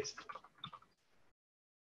size.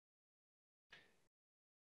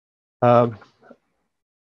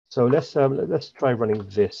 So let's try running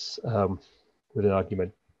this with an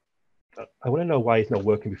argument. I want to know why it's not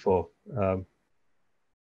working before.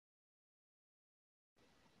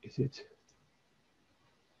 Is it?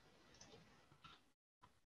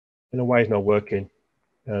 I don't know why it's not working.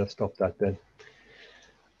 Stop that then.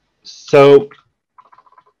 So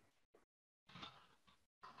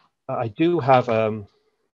I do have an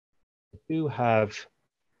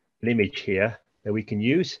image here that we can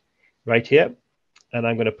use right here, and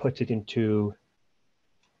I'm going to put it into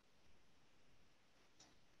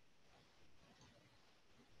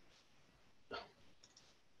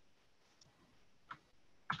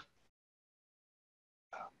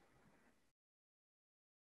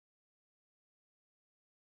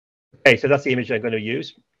Okay, so that's the image I'm going to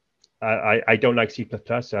use. I don't like C++,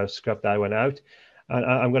 so I'll scrap that one out. And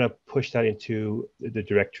I'm going to push that into the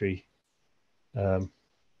directory and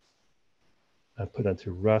put that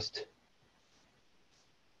into Rust.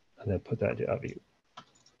 And then put that into RVU.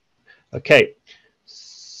 Okay,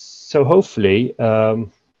 so hopefully, go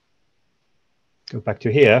back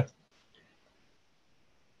to here.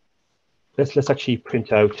 Let's actually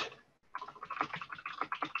print out.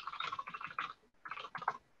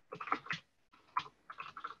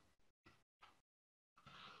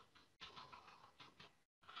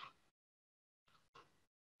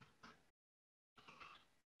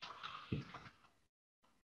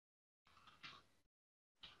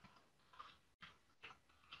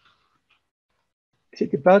 Is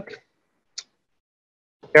it debug?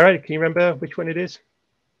 All right, can you remember which one it is?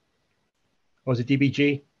 Or is it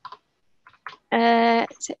DBG?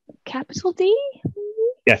 Is it capital D?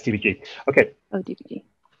 Yes, DBG. Okay. Oh, DBG.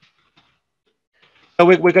 So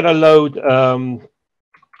we're going to load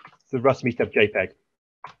the Rust Meetup JPEG.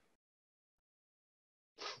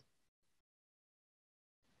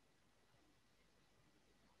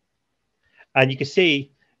 And you can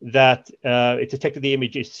see that it detected the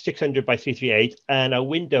image is 600 by 338, and our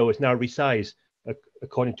window is now resized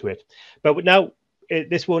according to it. But now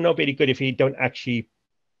this will not be any good if you don't actually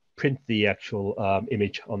print the actual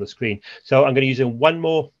image on the screen. So I'm going to use one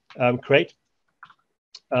more crate.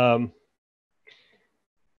 Debug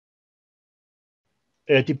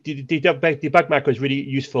macro is really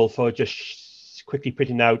useful for just quickly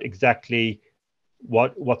printing out exactly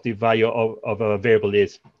what the value of a variable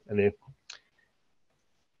is, and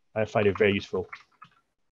I find it very useful.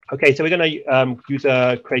 Okay, so we're going to use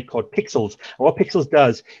a crate called Pixels. And what Pixels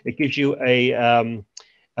does, it gives you a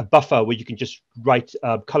buffer where you can just write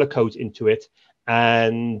color codes into it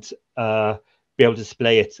and be able to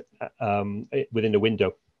display it within the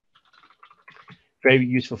window. Very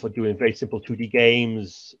useful for doing very simple 2D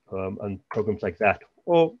games and programs like that,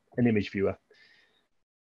 or an image viewer.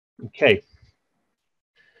 Okay.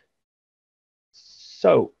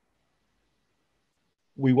 So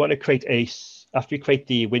we want to create after we create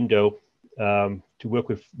the window to work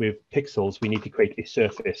with pixels, we need to create a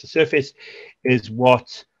surface. A surface is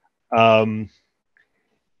what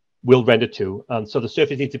we'll render to. So the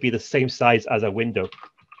surface needs to be the same size as a window.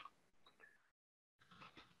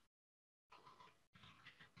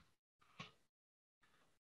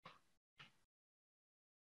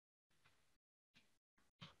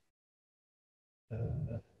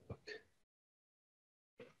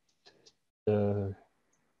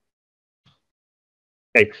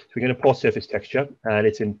 Okay, so we're going to pour surface texture, and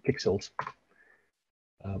it's in pixels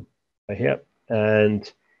right here.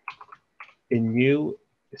 And in new,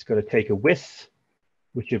 it's going to take a width,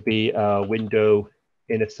 which would be a window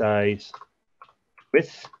inner size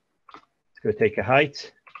width. It's going to take a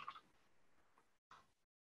height.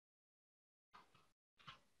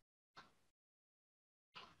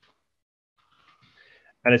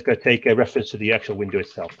 And it's going to take a reference to the actual window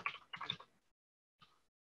itself.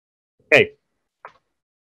 Okay.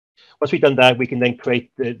 Once we've done that, we can then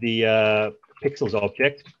create the pixels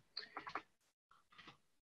object,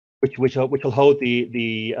 which will hold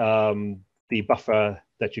the buffer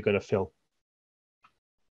that you're going to fill.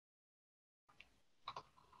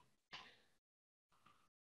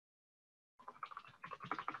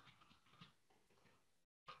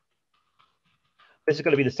 This is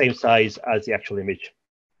going to be the same size as the actual image,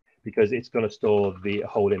 because it's going to store the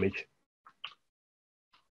whole image.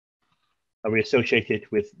 And we associate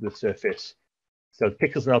it with the surface. So the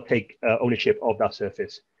pixels now take ownership of that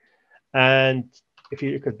surface. And if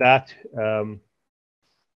you look at that,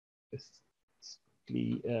 let's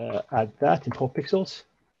add that, import pixels.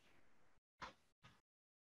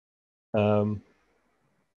 Did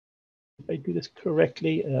I do this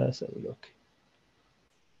correctly? Let's have a look.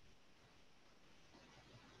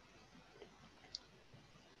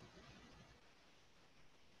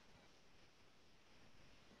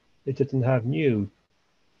 It doesn't have new.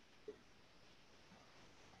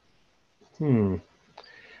 Don't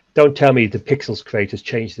tell me the Pixels crate has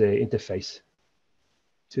changed the interface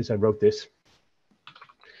since I wrote this.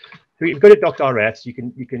 So if you go to docrs,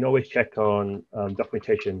 you can always check on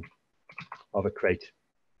documentation of a crate.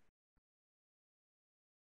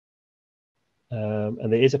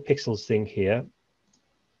 And there is a Pixels thing here.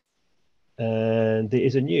 And there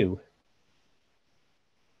is a new.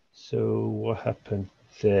 So what happened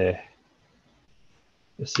there?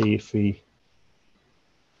 Let's see if we...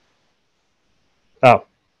 Oh.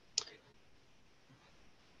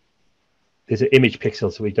 There's an image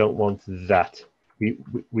pixel, so we don't want that.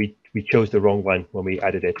 We chose the wrong one when we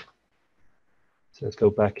added it. So let's go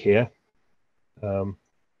back here. Import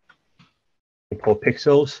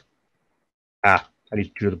pixels. I need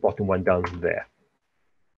to draw the bottom one down there.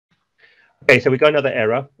 Okay, so we got another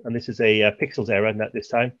error, and this is a pixels error, not this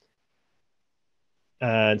time.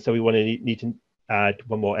 And so we want to need to add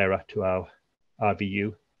one more error to our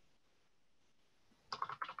RVU.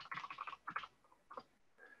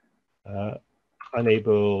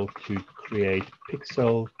 Unable to create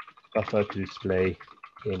pixel buffer to display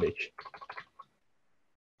image.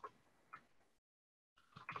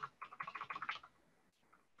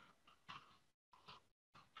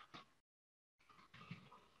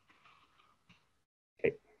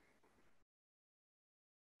 Okay.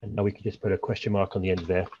 And now we can just put a question mark on the end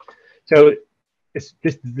there. So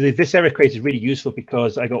this error crate is really useful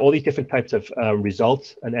because I got all these different types of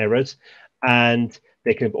results and errors, and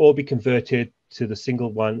they can all be converted to the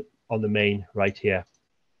single one on the main right here.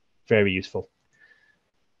 Very useful.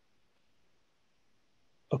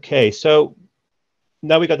 Okay, so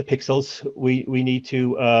now we got the pixels. We need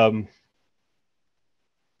to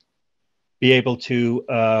be able to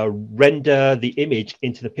render the image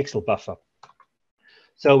into the pixel buffer.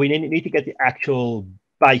 So we need to get the actual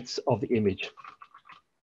bytes of the image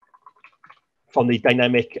from the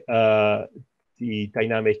dynamic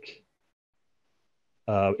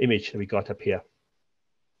image that we got up here.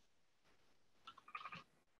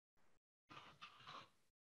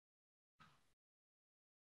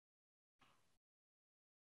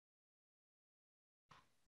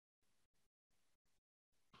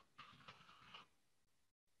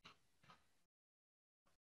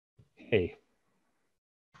 Okay.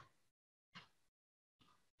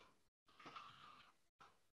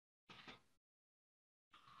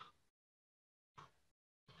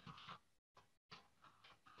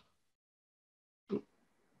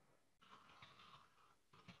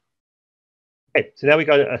 Okay, so now we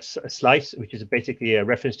got a slice, which is basically a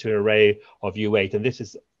reference to an array of U8, and this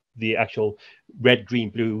is the actual red, green,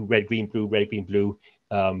 blue, red, green, blue, red, green, blue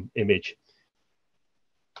image.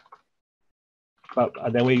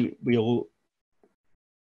 And then we'll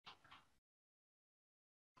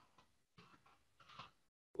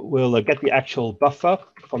get the actual buffer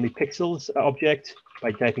from the pixels object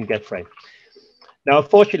by typing getFrame. Now,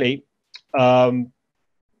 unfortunately, the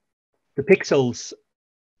pixels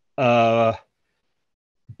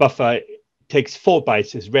buffer takes 4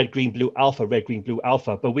 bytes. It's red, green, blue, alpha, red, green, blue,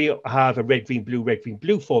 alpha. But we have a red, green,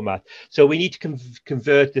 blue format. So we need to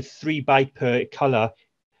convert the 3 byte per color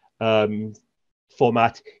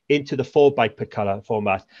format into the 4 byte per color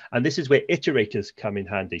format. And this is where iterators come in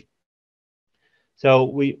handy.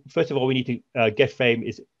 So first of all, we need to getFrame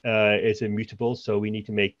is immutable. So we need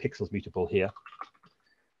to make pixels mutable here.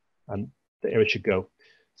 And the error should go.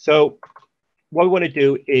 So what we want to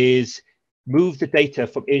do is move the data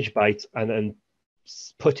from image bytes and then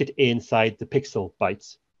put it inside the pixel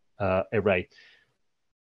bytes array.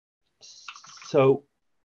 So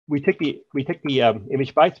we take the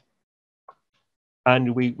image byte,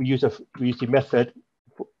 and we use the method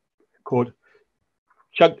called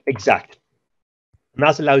chunk exact. And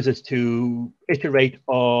that allows us to iterate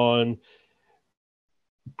on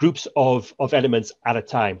groups of elements at a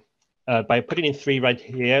time. By putting in 3 right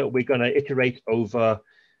here, we're going to iterate over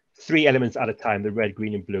 3 elements at a time, the red,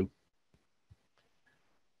 green, and blue.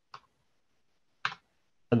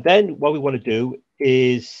 And then what we want to do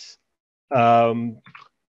is combine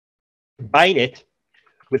it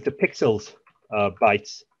with the pixels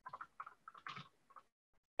bytes.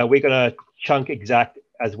 And we're going to chunk exact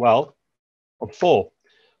as well on 4.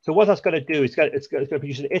 So what that's going to do is it's going to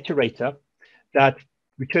produce an iterator that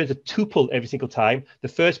returns a tuple every single time. The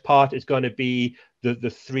first part is going to be the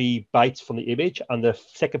 3 bytes from the image, and the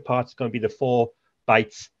second part is going to be the 4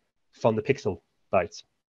 bytes from the pixel bytes.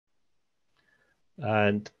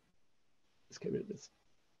 And let's get rid of this.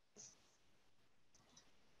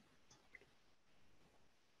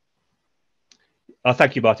 Oh,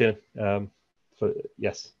 thank you, Martin.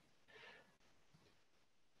 Yes.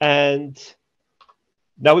 And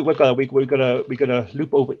now we're gonna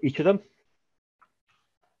loop over each of them,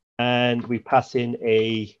 and we pass in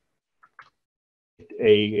a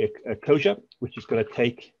closure, which is going to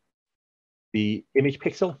take the image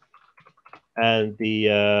pixel and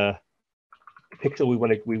the pixel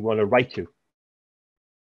we want to write to.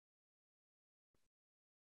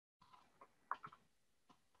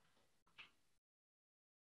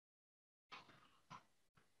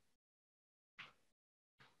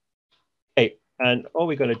 Okay, and all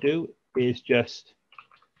we're going to do is just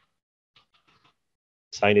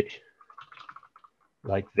assign it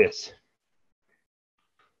like this.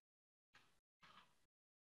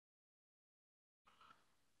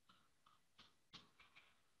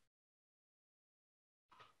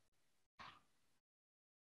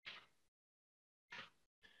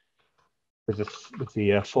 with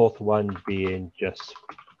the fourth one being just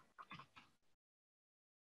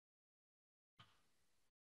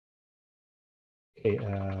okay.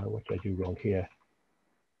 What did I do wrong here?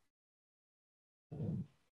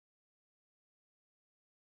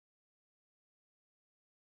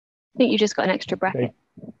 I think you just got an extra bracket.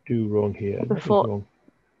 Do wrong here. Before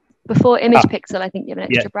image pixel, I think you have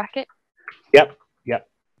an extra bracket. Yep.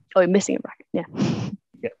 Oh, you're missing a bracket. Yeah.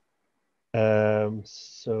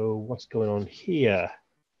 So what's going on here?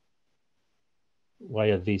 Why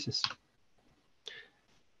are these?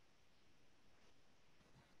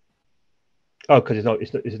 Oh, because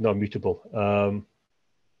it's not mutable.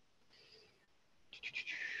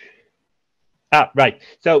 Right.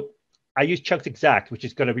 So I use chunks exact, which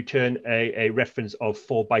is going to return a reference of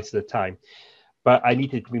 4 bytes at a time, but I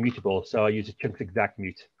need it to be mutable, so I use a chunks exact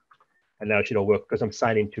mute, and now it should all work because I'm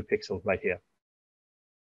signing 2 pixels right here.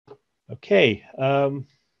 Okay. So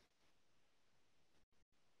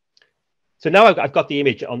now I've got the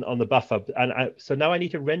image on the buffer, and so now I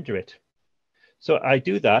need to render it. So I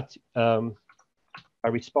do that by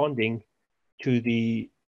responding to the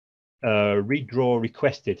redraw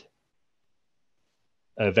requested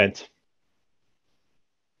event.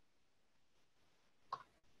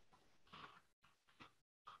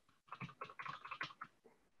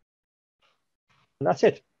 And that's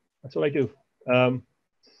it. That's all I do.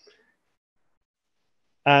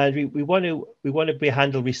 And we want to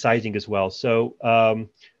handle resizing as well. So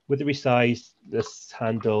with the resize, let's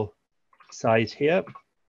handle size here.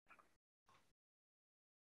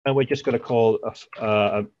 And we're just going to call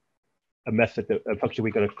a method, a function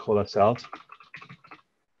we're going to call ourselves.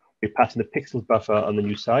 We're passing the pixels buffer on the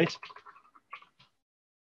new size.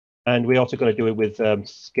 And we're also going to do it with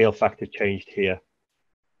scale factor changed here.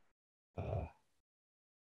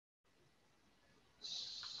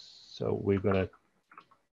 So we're going to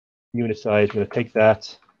unit size, we're going to take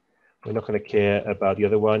that. We're not going to care about the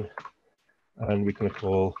other one. And we're going to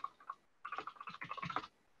call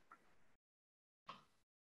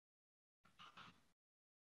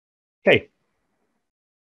okay.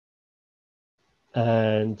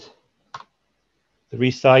 And the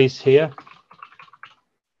resize here.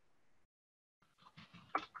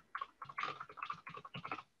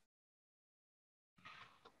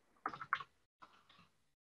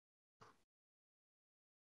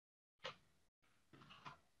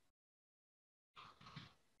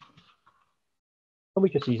 And we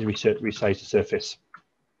just need to resize the surface.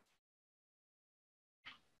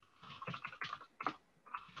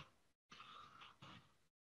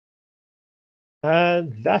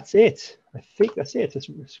 And that's it. I think that's it.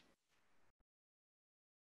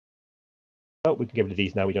 Oh, we can get rid of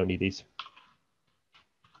these now. We don't need these.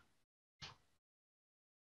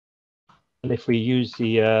 And if we use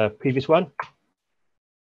the previous one,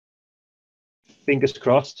 fingers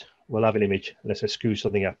crossed, we'll have an image unless I screw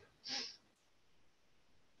something up.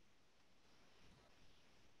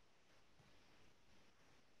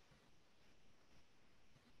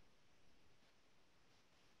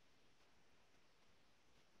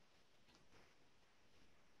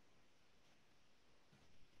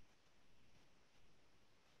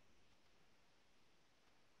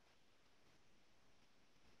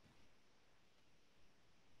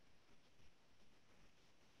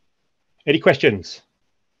 Any questions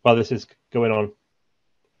while this is going on?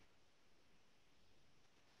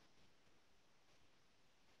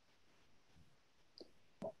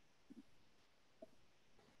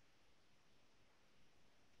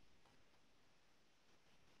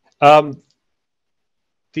 I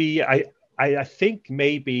think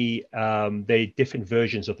maybe they're different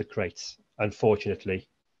versions of the crates, unfortunately,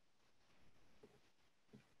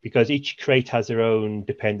 because each crate has their own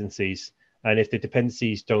dependencies, and if the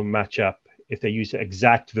dependencies don't match up, if they use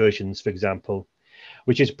exact versions, for example,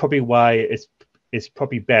 which is probably why it's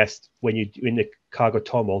probably best when you're in the cargo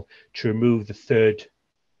toml to remove the third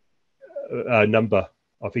number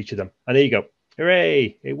of each of them. And there you go.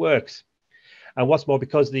 Hooray! It works. And what's more,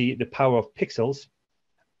 because the power of pixels,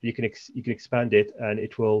 you can expand it and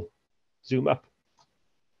it will zoom up.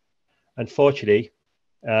 Unfortunately,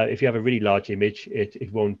 if you have a really large image,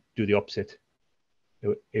 it won't do the opposite.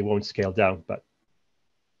 It won't scale down. But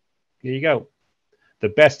here you go. The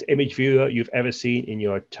best image viewer you've ever seen in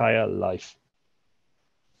your entire life.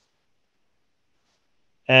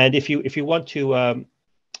 And if you want to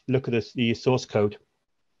look at the source code,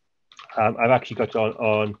 I've actually got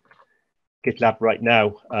on GitLab right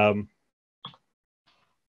now.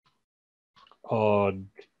 On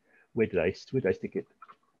where did I stick it?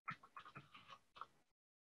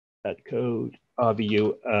 That code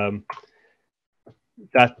RVU.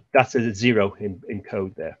 That's a 0 in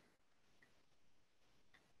code there.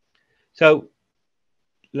 So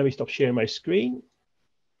let me stop sharing my screen,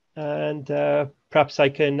 and perhaps I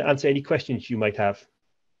can answer any questions you might have.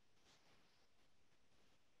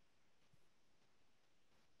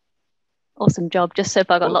 Awesome job. Just so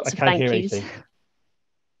far, I got lots of thank yous. Anything.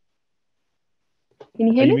 Can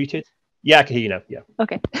you hear me? Are you muted? Yeah, I can hear you now. Yeah.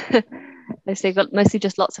 Okay. So got mostly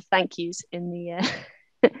just lots of thank yous in the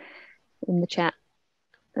in the chat.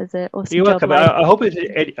 There's an awesome You're job. welcome. I hope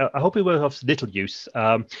it will have little use.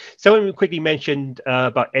 Someone quickly mentioned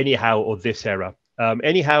about anyhow or this error.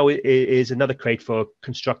 Anyhow is another crate for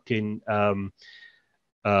constructing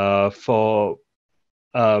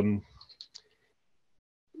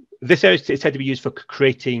this error is said to be used for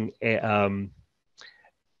creating error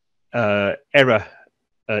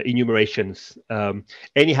enumerations.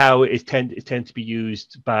 Anyhow, it tends to be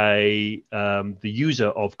used by the user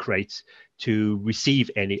of crates to receive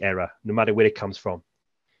any error, no matter where it comes from.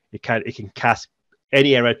 It can cast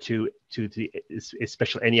any error to the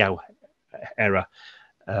special anyhow error.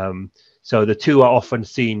 So the two are often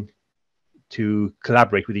seen to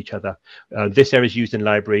collaborate with each other. This error is used in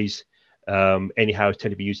libraries. Anyhow,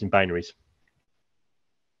 tend to be used in binaries.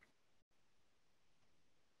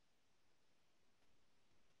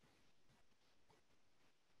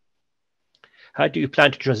 How do you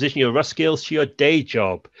plan to transition your Rust skills to your day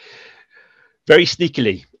job? Very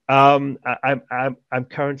sneakily. I'm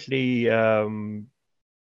currently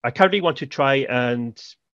I currently want to try and,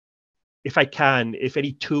 if I can, if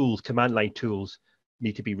any tools, command line tools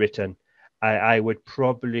need to be written, I would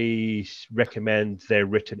probably recommend they're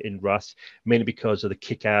written in Rust, mainly because of the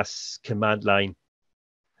kick-ass command line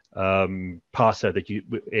parser that you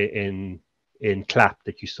in clap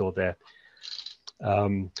that you saw there.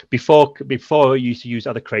 Before I used to use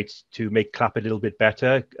other crates to make clap a little bit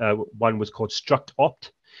better. One was called struct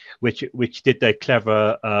opt, which did the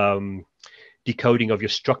clever decoding of your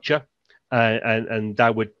structure, and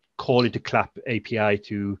that would call into clap API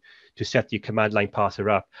to set your command line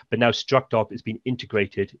parser up. But now struct opt has been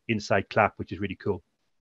integrated inside clap, which is really cool.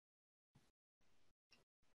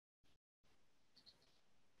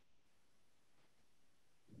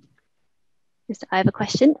 I have a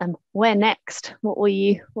question. Where next? What do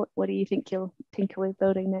you think you'll tinker with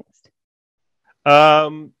building next?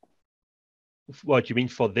 What do you mean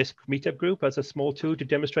for this meetup group as a small tool to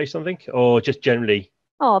demonstrate something, or just generally?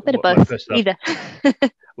 Oh, a bit of both. Either.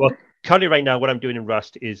 Well, currently right now, what I'm doing in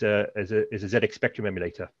Rust is a ZX Spectrum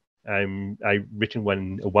emulator. I written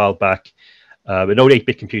one a while back, an old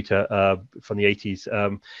 8-bit computer from the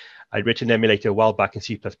 80s. I'd written an emulator a while back in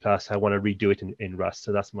C++. I want to redo it in Rust.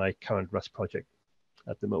 So that's my current Rust project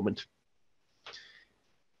at the moment.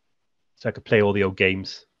 So I could play all the old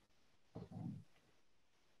games.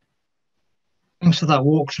 Thanks for that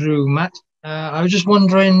walkthrough, Matt. I was just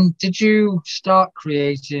wondering, did you start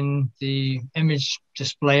creating the image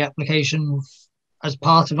display application as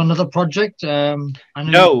part of another project? I know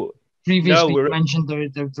No. Previously, you mentioned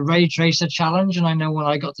the ray tracer challenge, and I know when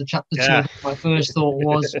I got to chapter 2, my first thought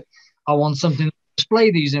was, I want something to display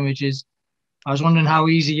these images. I was wondering how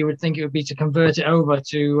easy you would think it would be to convert it over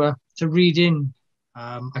to read in.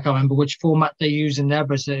 I can't remember which format they use in there,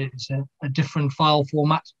 but it's a different file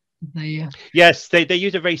format. Yes, they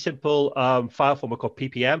use a very simple file format called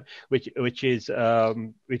PPM, which is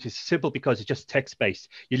simple because it's just text based.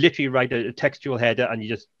 You literally write a textual header and you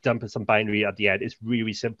just dump some binary at the end. It's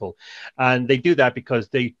really simple, and they do that because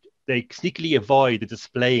they sneakily avoid the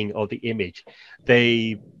displaying of the image.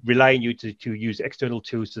 They rely on you to use external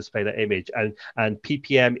tools to display the image, and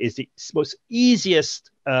PPM is the most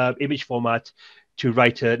easiest image format to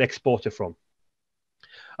write an exporter from.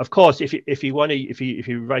 Of course, if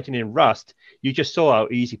you're writing in Rust, you just saw how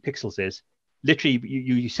easy pixels is. Literally,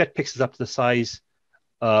 you set pixels up to the size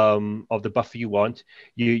of the buffer you want.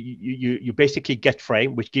 You basically get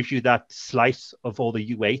frame, which gives you that slice of all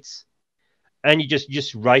the U8s, and you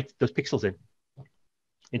just write those pixels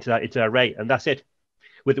into that array, and that's it.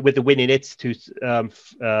 With the win inits to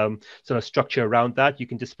sort of structure around that, you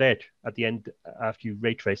can display it at the end after you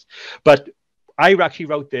ray trace. But I actually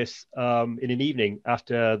wrote this in an evening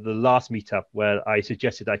after the last meetup where I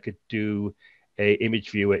suggested I could do a image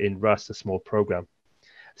viewer in Rust, a small program.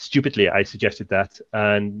 Stupidly, I suggested that,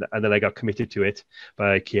 and then I got committed to it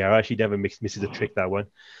by Kiara. She never misses a trick, that one.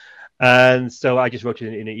 And so I just wrote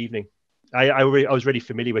it in an evening. I was really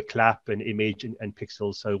familiar with clap and image and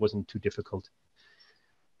pixels, so it wasn't too difficult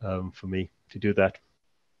for me to do that.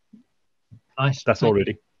 Nice. That's all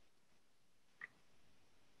really.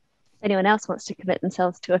 Anyone else wants to commit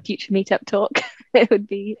themselves to a future meetup talk, it would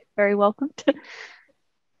be very welcomed.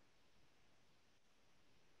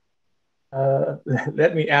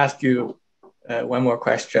 Let me ask you one more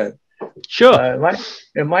question. Sure.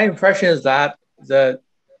 My impression is that the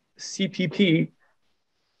CPP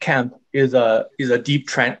camp is a deep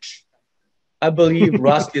trench. I believe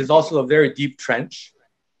Rust is also a very deep trench.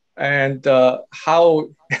 And how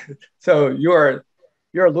so you're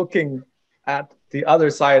looking at the other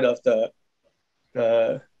side of the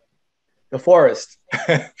forest.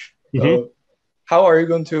 So how are you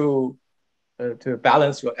going to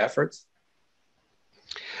balance your efforts?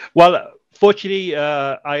 Well, fortunately,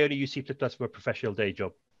 I only use C++ for a professional day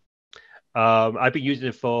job. I've been using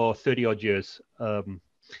it for 30 odd years.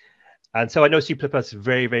 And so I know C++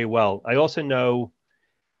 very, very well. I also know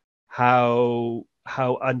how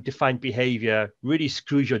undefined behavior really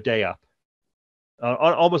screws your day up.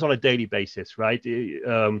 Almost on a daily basis, right?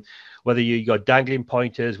 Whether you got dangling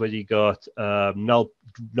pointers, whether you got null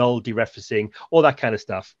dereferencing, all that kind of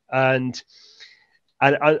stuff, and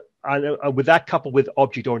with that coupled with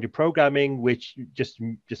object-oriented programming, which just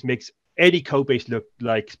makes any code base look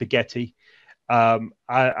like spaghetti.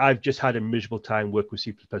 I've just had a miserable time working with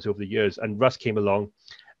C++ over the years, and Rust came along,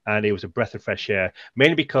 and it was a breath of fresh air.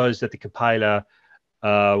 Mainly because that the compiler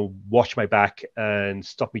watch my back and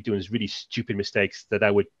stop me doing these really stupid mistakes that I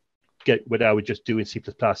would just do in C++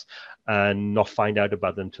 and not find out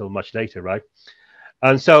about them until much later, right?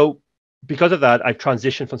 And so because of that, I've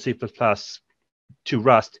transitioned from C++ to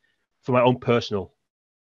Rust for my own personal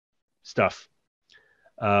stuff.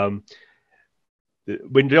 We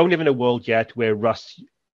don't live in a world yet where Rust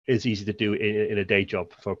is easy to do in a day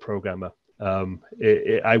job for a programmer.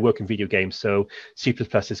 I work in video games, so C++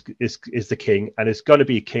 is the king, and it's going to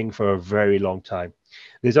be a king for a very long time.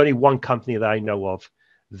 There's only one company that I know of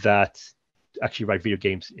that actually write video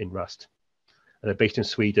games in Rust. And they're based in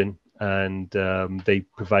Sweden, and they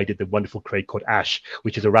provided the wonderful crate called Ash,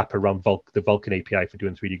 which is a wrapper around the Vulkan API for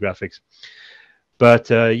doing 3D graphics. But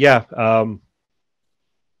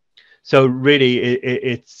so really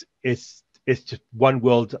it's just one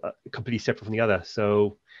world completely separate from the other.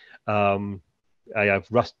 So I have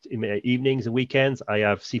Rust in my evenings and weekends. I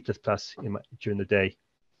have C++ during the day.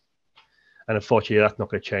 And unfortunately, that's not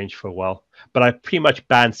going to change for a while. But I pretty much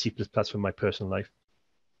banned C++ from my personal life.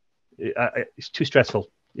 It's too stressful.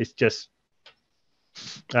 It's just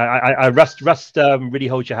Rust really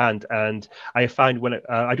holds your hand, and I find when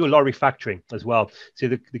I do a lot of refactoring as well. So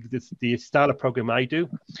the style of program I do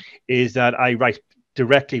is that I write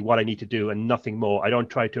directly what I need to do and nothing more. I don't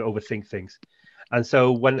try to overthink things. And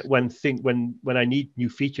so when I need new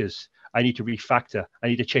features, I need to refactor. I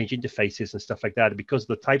need to change interfaces and stuff like that. And because of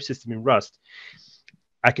the type system in Rust,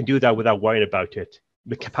 I can do that without worrying about it.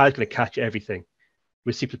 The compiler is going to catch everything.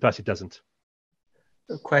 With C++, it doesn't.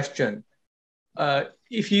 A question.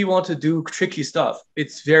 If you want to do tricky stuff,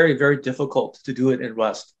 it's very, very difficult to do it in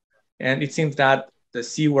Rust. And it seems that the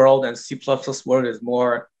C world and C++ world is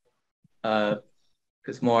more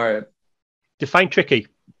Define tricky.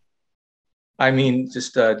 I mean,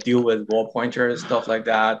 just deal with wall pointers, stuff like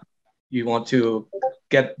that. You want to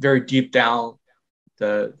get very deep down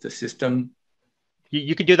the system.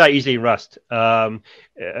 You can do that easily in Rust. You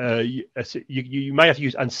might have to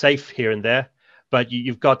use unsafe here and there, but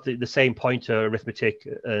you've got the same pointer arithmetic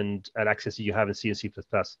and access that you have in C and C++.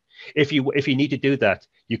 If you need to do that,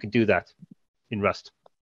 you can do that in Rust.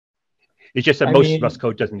 It's just that most Rust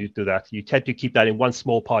code doesn't do that. You tend to keep that in one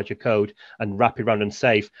small part of your code and wrap it around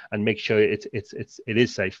unsafe and make sure it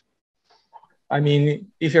is safe. I mean,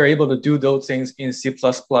 if you're able to do those things in C++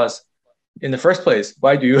 in the first place,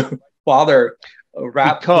 why do you bother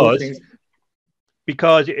wrap those things?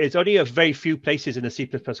 Because it's only a very few places in the C++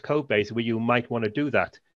 code base where you might want to do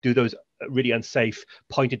that. Do those really unsafe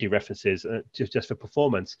pointer dereferences just for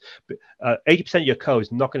performance. But 80% of your code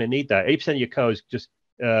is not going to need that. 80% of your code just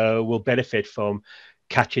will benefit from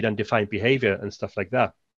catching undefined behavior and stuff like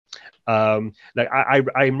that. Like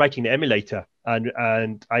I'm writing the emulator,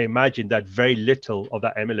 and I imagine that very little of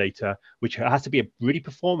that emulator, which has to be really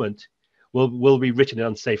performant, will be written in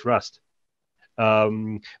unsafe Rust.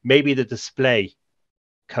 Maybe the display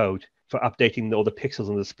code for updating all the pixels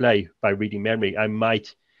on the display by reading memory, I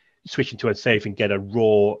might switch into unsafe and get a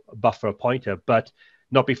raw buffer pointer, but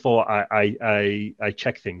not before I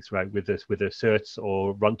check things, right, with the certs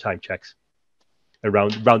or runtime checks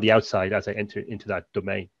around the outside as I enter into that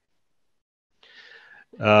domain.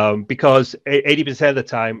 Because 80% of the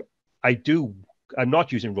time I'm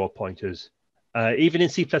not using raw pointers. Even in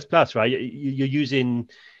C++, right, you're using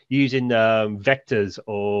vectors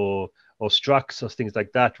or structs or things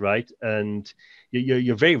like that, right? And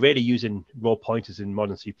you're very rarely using raw pointers in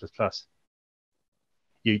modern C++.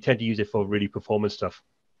 You tend to use it for really performance stuff.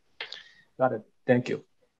 Got it. Thank you.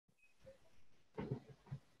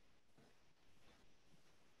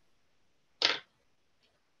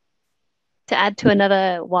 to add to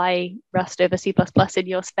another why Rust over C++ in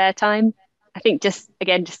your spare time, I think just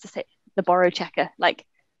to say the borrow checker. Like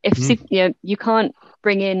if you can't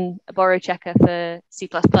bring in a borrow checker for C++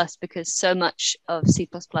 because so much of C++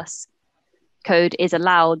 code is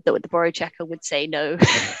allowed that the borrow checker would say no.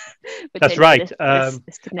 That's right.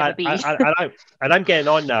 This could never be. I'm getting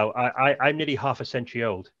on now. I'm nearly half a century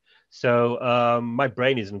old. So my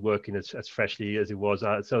brain isn't working as freshly as it was.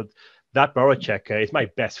 So that borrow checker is my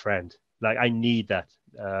best friend. Like I need that.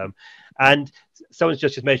 And someone's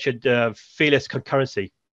just mentioned fearless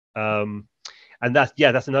concurrency. And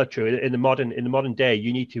that's another true. In the modern day,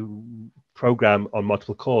 you need to program on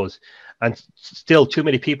multiple cores, and still too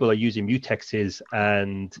many people are using mutexes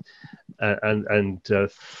and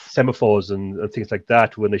semaphores and things like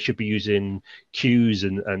that when they should be using queues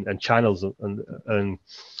and channels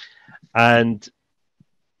and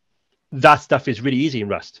that stuff is really easy in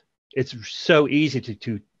Rust. It's so easy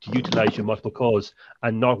to utilize your multiple cores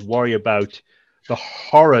and not worry about the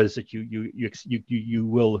horrors that you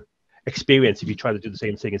will experience if you try to do the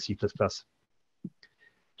same thing in C++.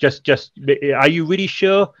 Just are you really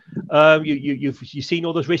sure you've seen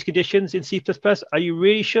all those race conditions in C++? Are you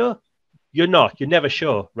really sure? You're not. You're never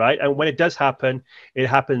sure, right? And when it does happen, it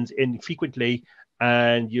happens infrequently,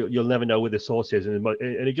 and you'll never know where the source is, and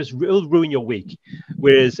it'll ruin your week.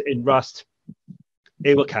 Whereas in Rust,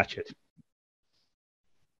 it will catch it.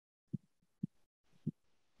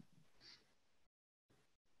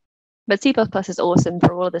 But C++ is awesome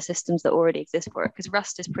for all of the systems that already exist for it, because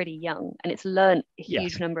Rust is pretty young and it's learned a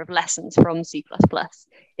huge number of lessons from C++.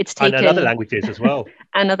 It's taken and other languages as well.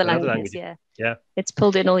 and other languages, yeah. It's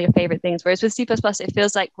pulled in all your favorite things. Whereas with C++, it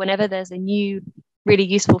feels like whenever there's a new, really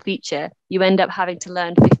useful feature, you end up having to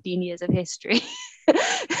learn 15 years of history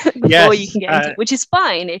before you can get into it, which is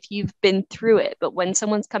fine if you've been through it. But when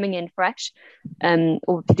someone's coming in fresh,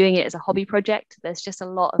 or if you're doing it as a hobby project, there's just a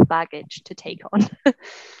lot of baggage to take on.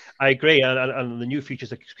 I agree, and the new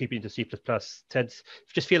features that creeping into C++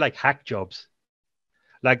 just feel like hack jobs.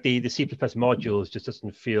 Like the C++ modules just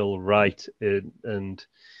doesn't feel right, and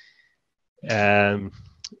yeah.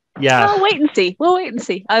 We'll wait and see.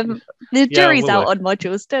 The jury's out on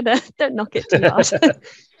modules. Don't knock it too hard.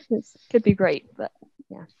 It could be great, but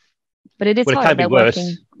yeah. But it is hard. It can be worse.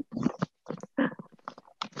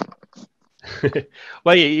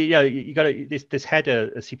 Well, you got this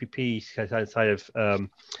header, a CPP side of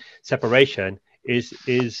separation is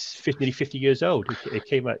nearly 50 years old. It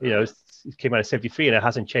came out, it came out in 73, and it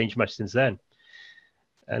hasn't changed much since then.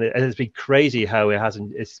 And it has been crazy how it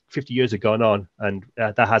hasn't. It's 50 years have gone on, and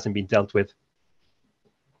that hasn't been dealt with.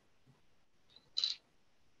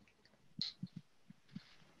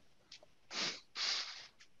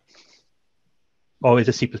 Oh,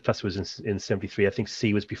 the C++ was in 73. I think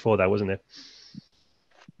C was before that, wasn't it?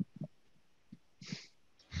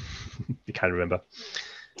 You can't remember.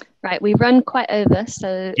 Right, we've run quite over,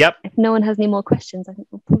 so if no one has any more questions, I think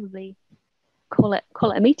we'll probably call it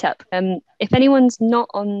a meetup. If anyone's not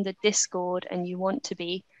on the Discord and you want to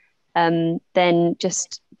be, then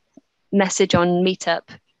just message on Meetup,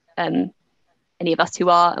 any of us who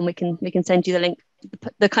are, and we can send you the link.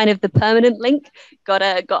 The kind of the permanent link got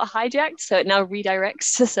hijacked, so it now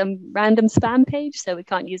redirects to some random spam page, so we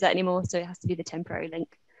can't use that anymore. So it has to be the temporary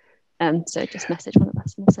link. So just message one of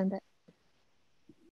us and we'll send it.